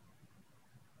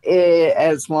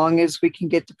 as long as we can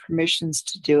get the permissions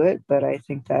to do it, but I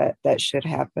think that should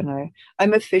happen.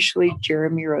 I'm officially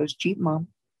Jeremy Rose Jeep Mom.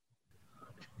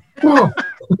 Well,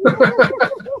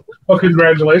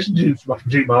 congratulations,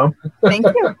 Jeep Mom. Thank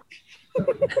you.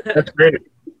 That's great.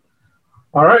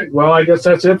 All right. Well, I guess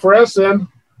that's it for us then.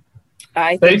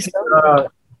 Thank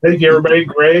you, everybody.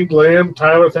 Greg, Lynn,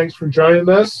 Tyler, thanks for joining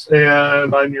us.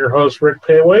 And I'm your host, Rick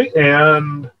Payway.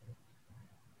 And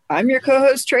I'm your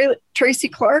co-host, Tracy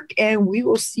Clark, and we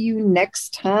will see you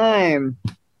next time.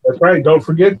 That's right. Don't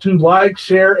forget to like,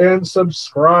 share, and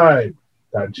subscribe.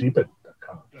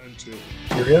 Gone-Gpn.com.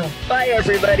 Bye,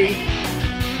 everybody.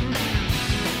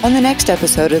 On the next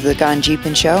episode of the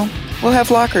Gone-Gpn Show, we'll have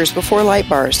lockers before light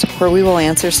bars, where we will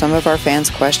answer some of our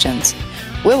fans' questions.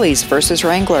 Willys versus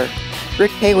Wrangler.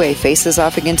 Rick Payway faces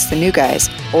off against the new guys,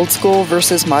 old school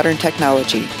versus modern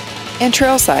technology. And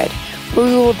Trailside, where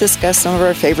we will discuss some of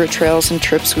our favorite trails and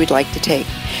trips we'd like to take.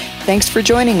 Thanks for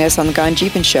joining us on the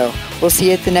Gone-Gpn Show. We'll see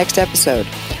you at the next episode.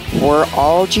 We're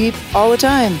all Jeep all the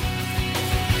time.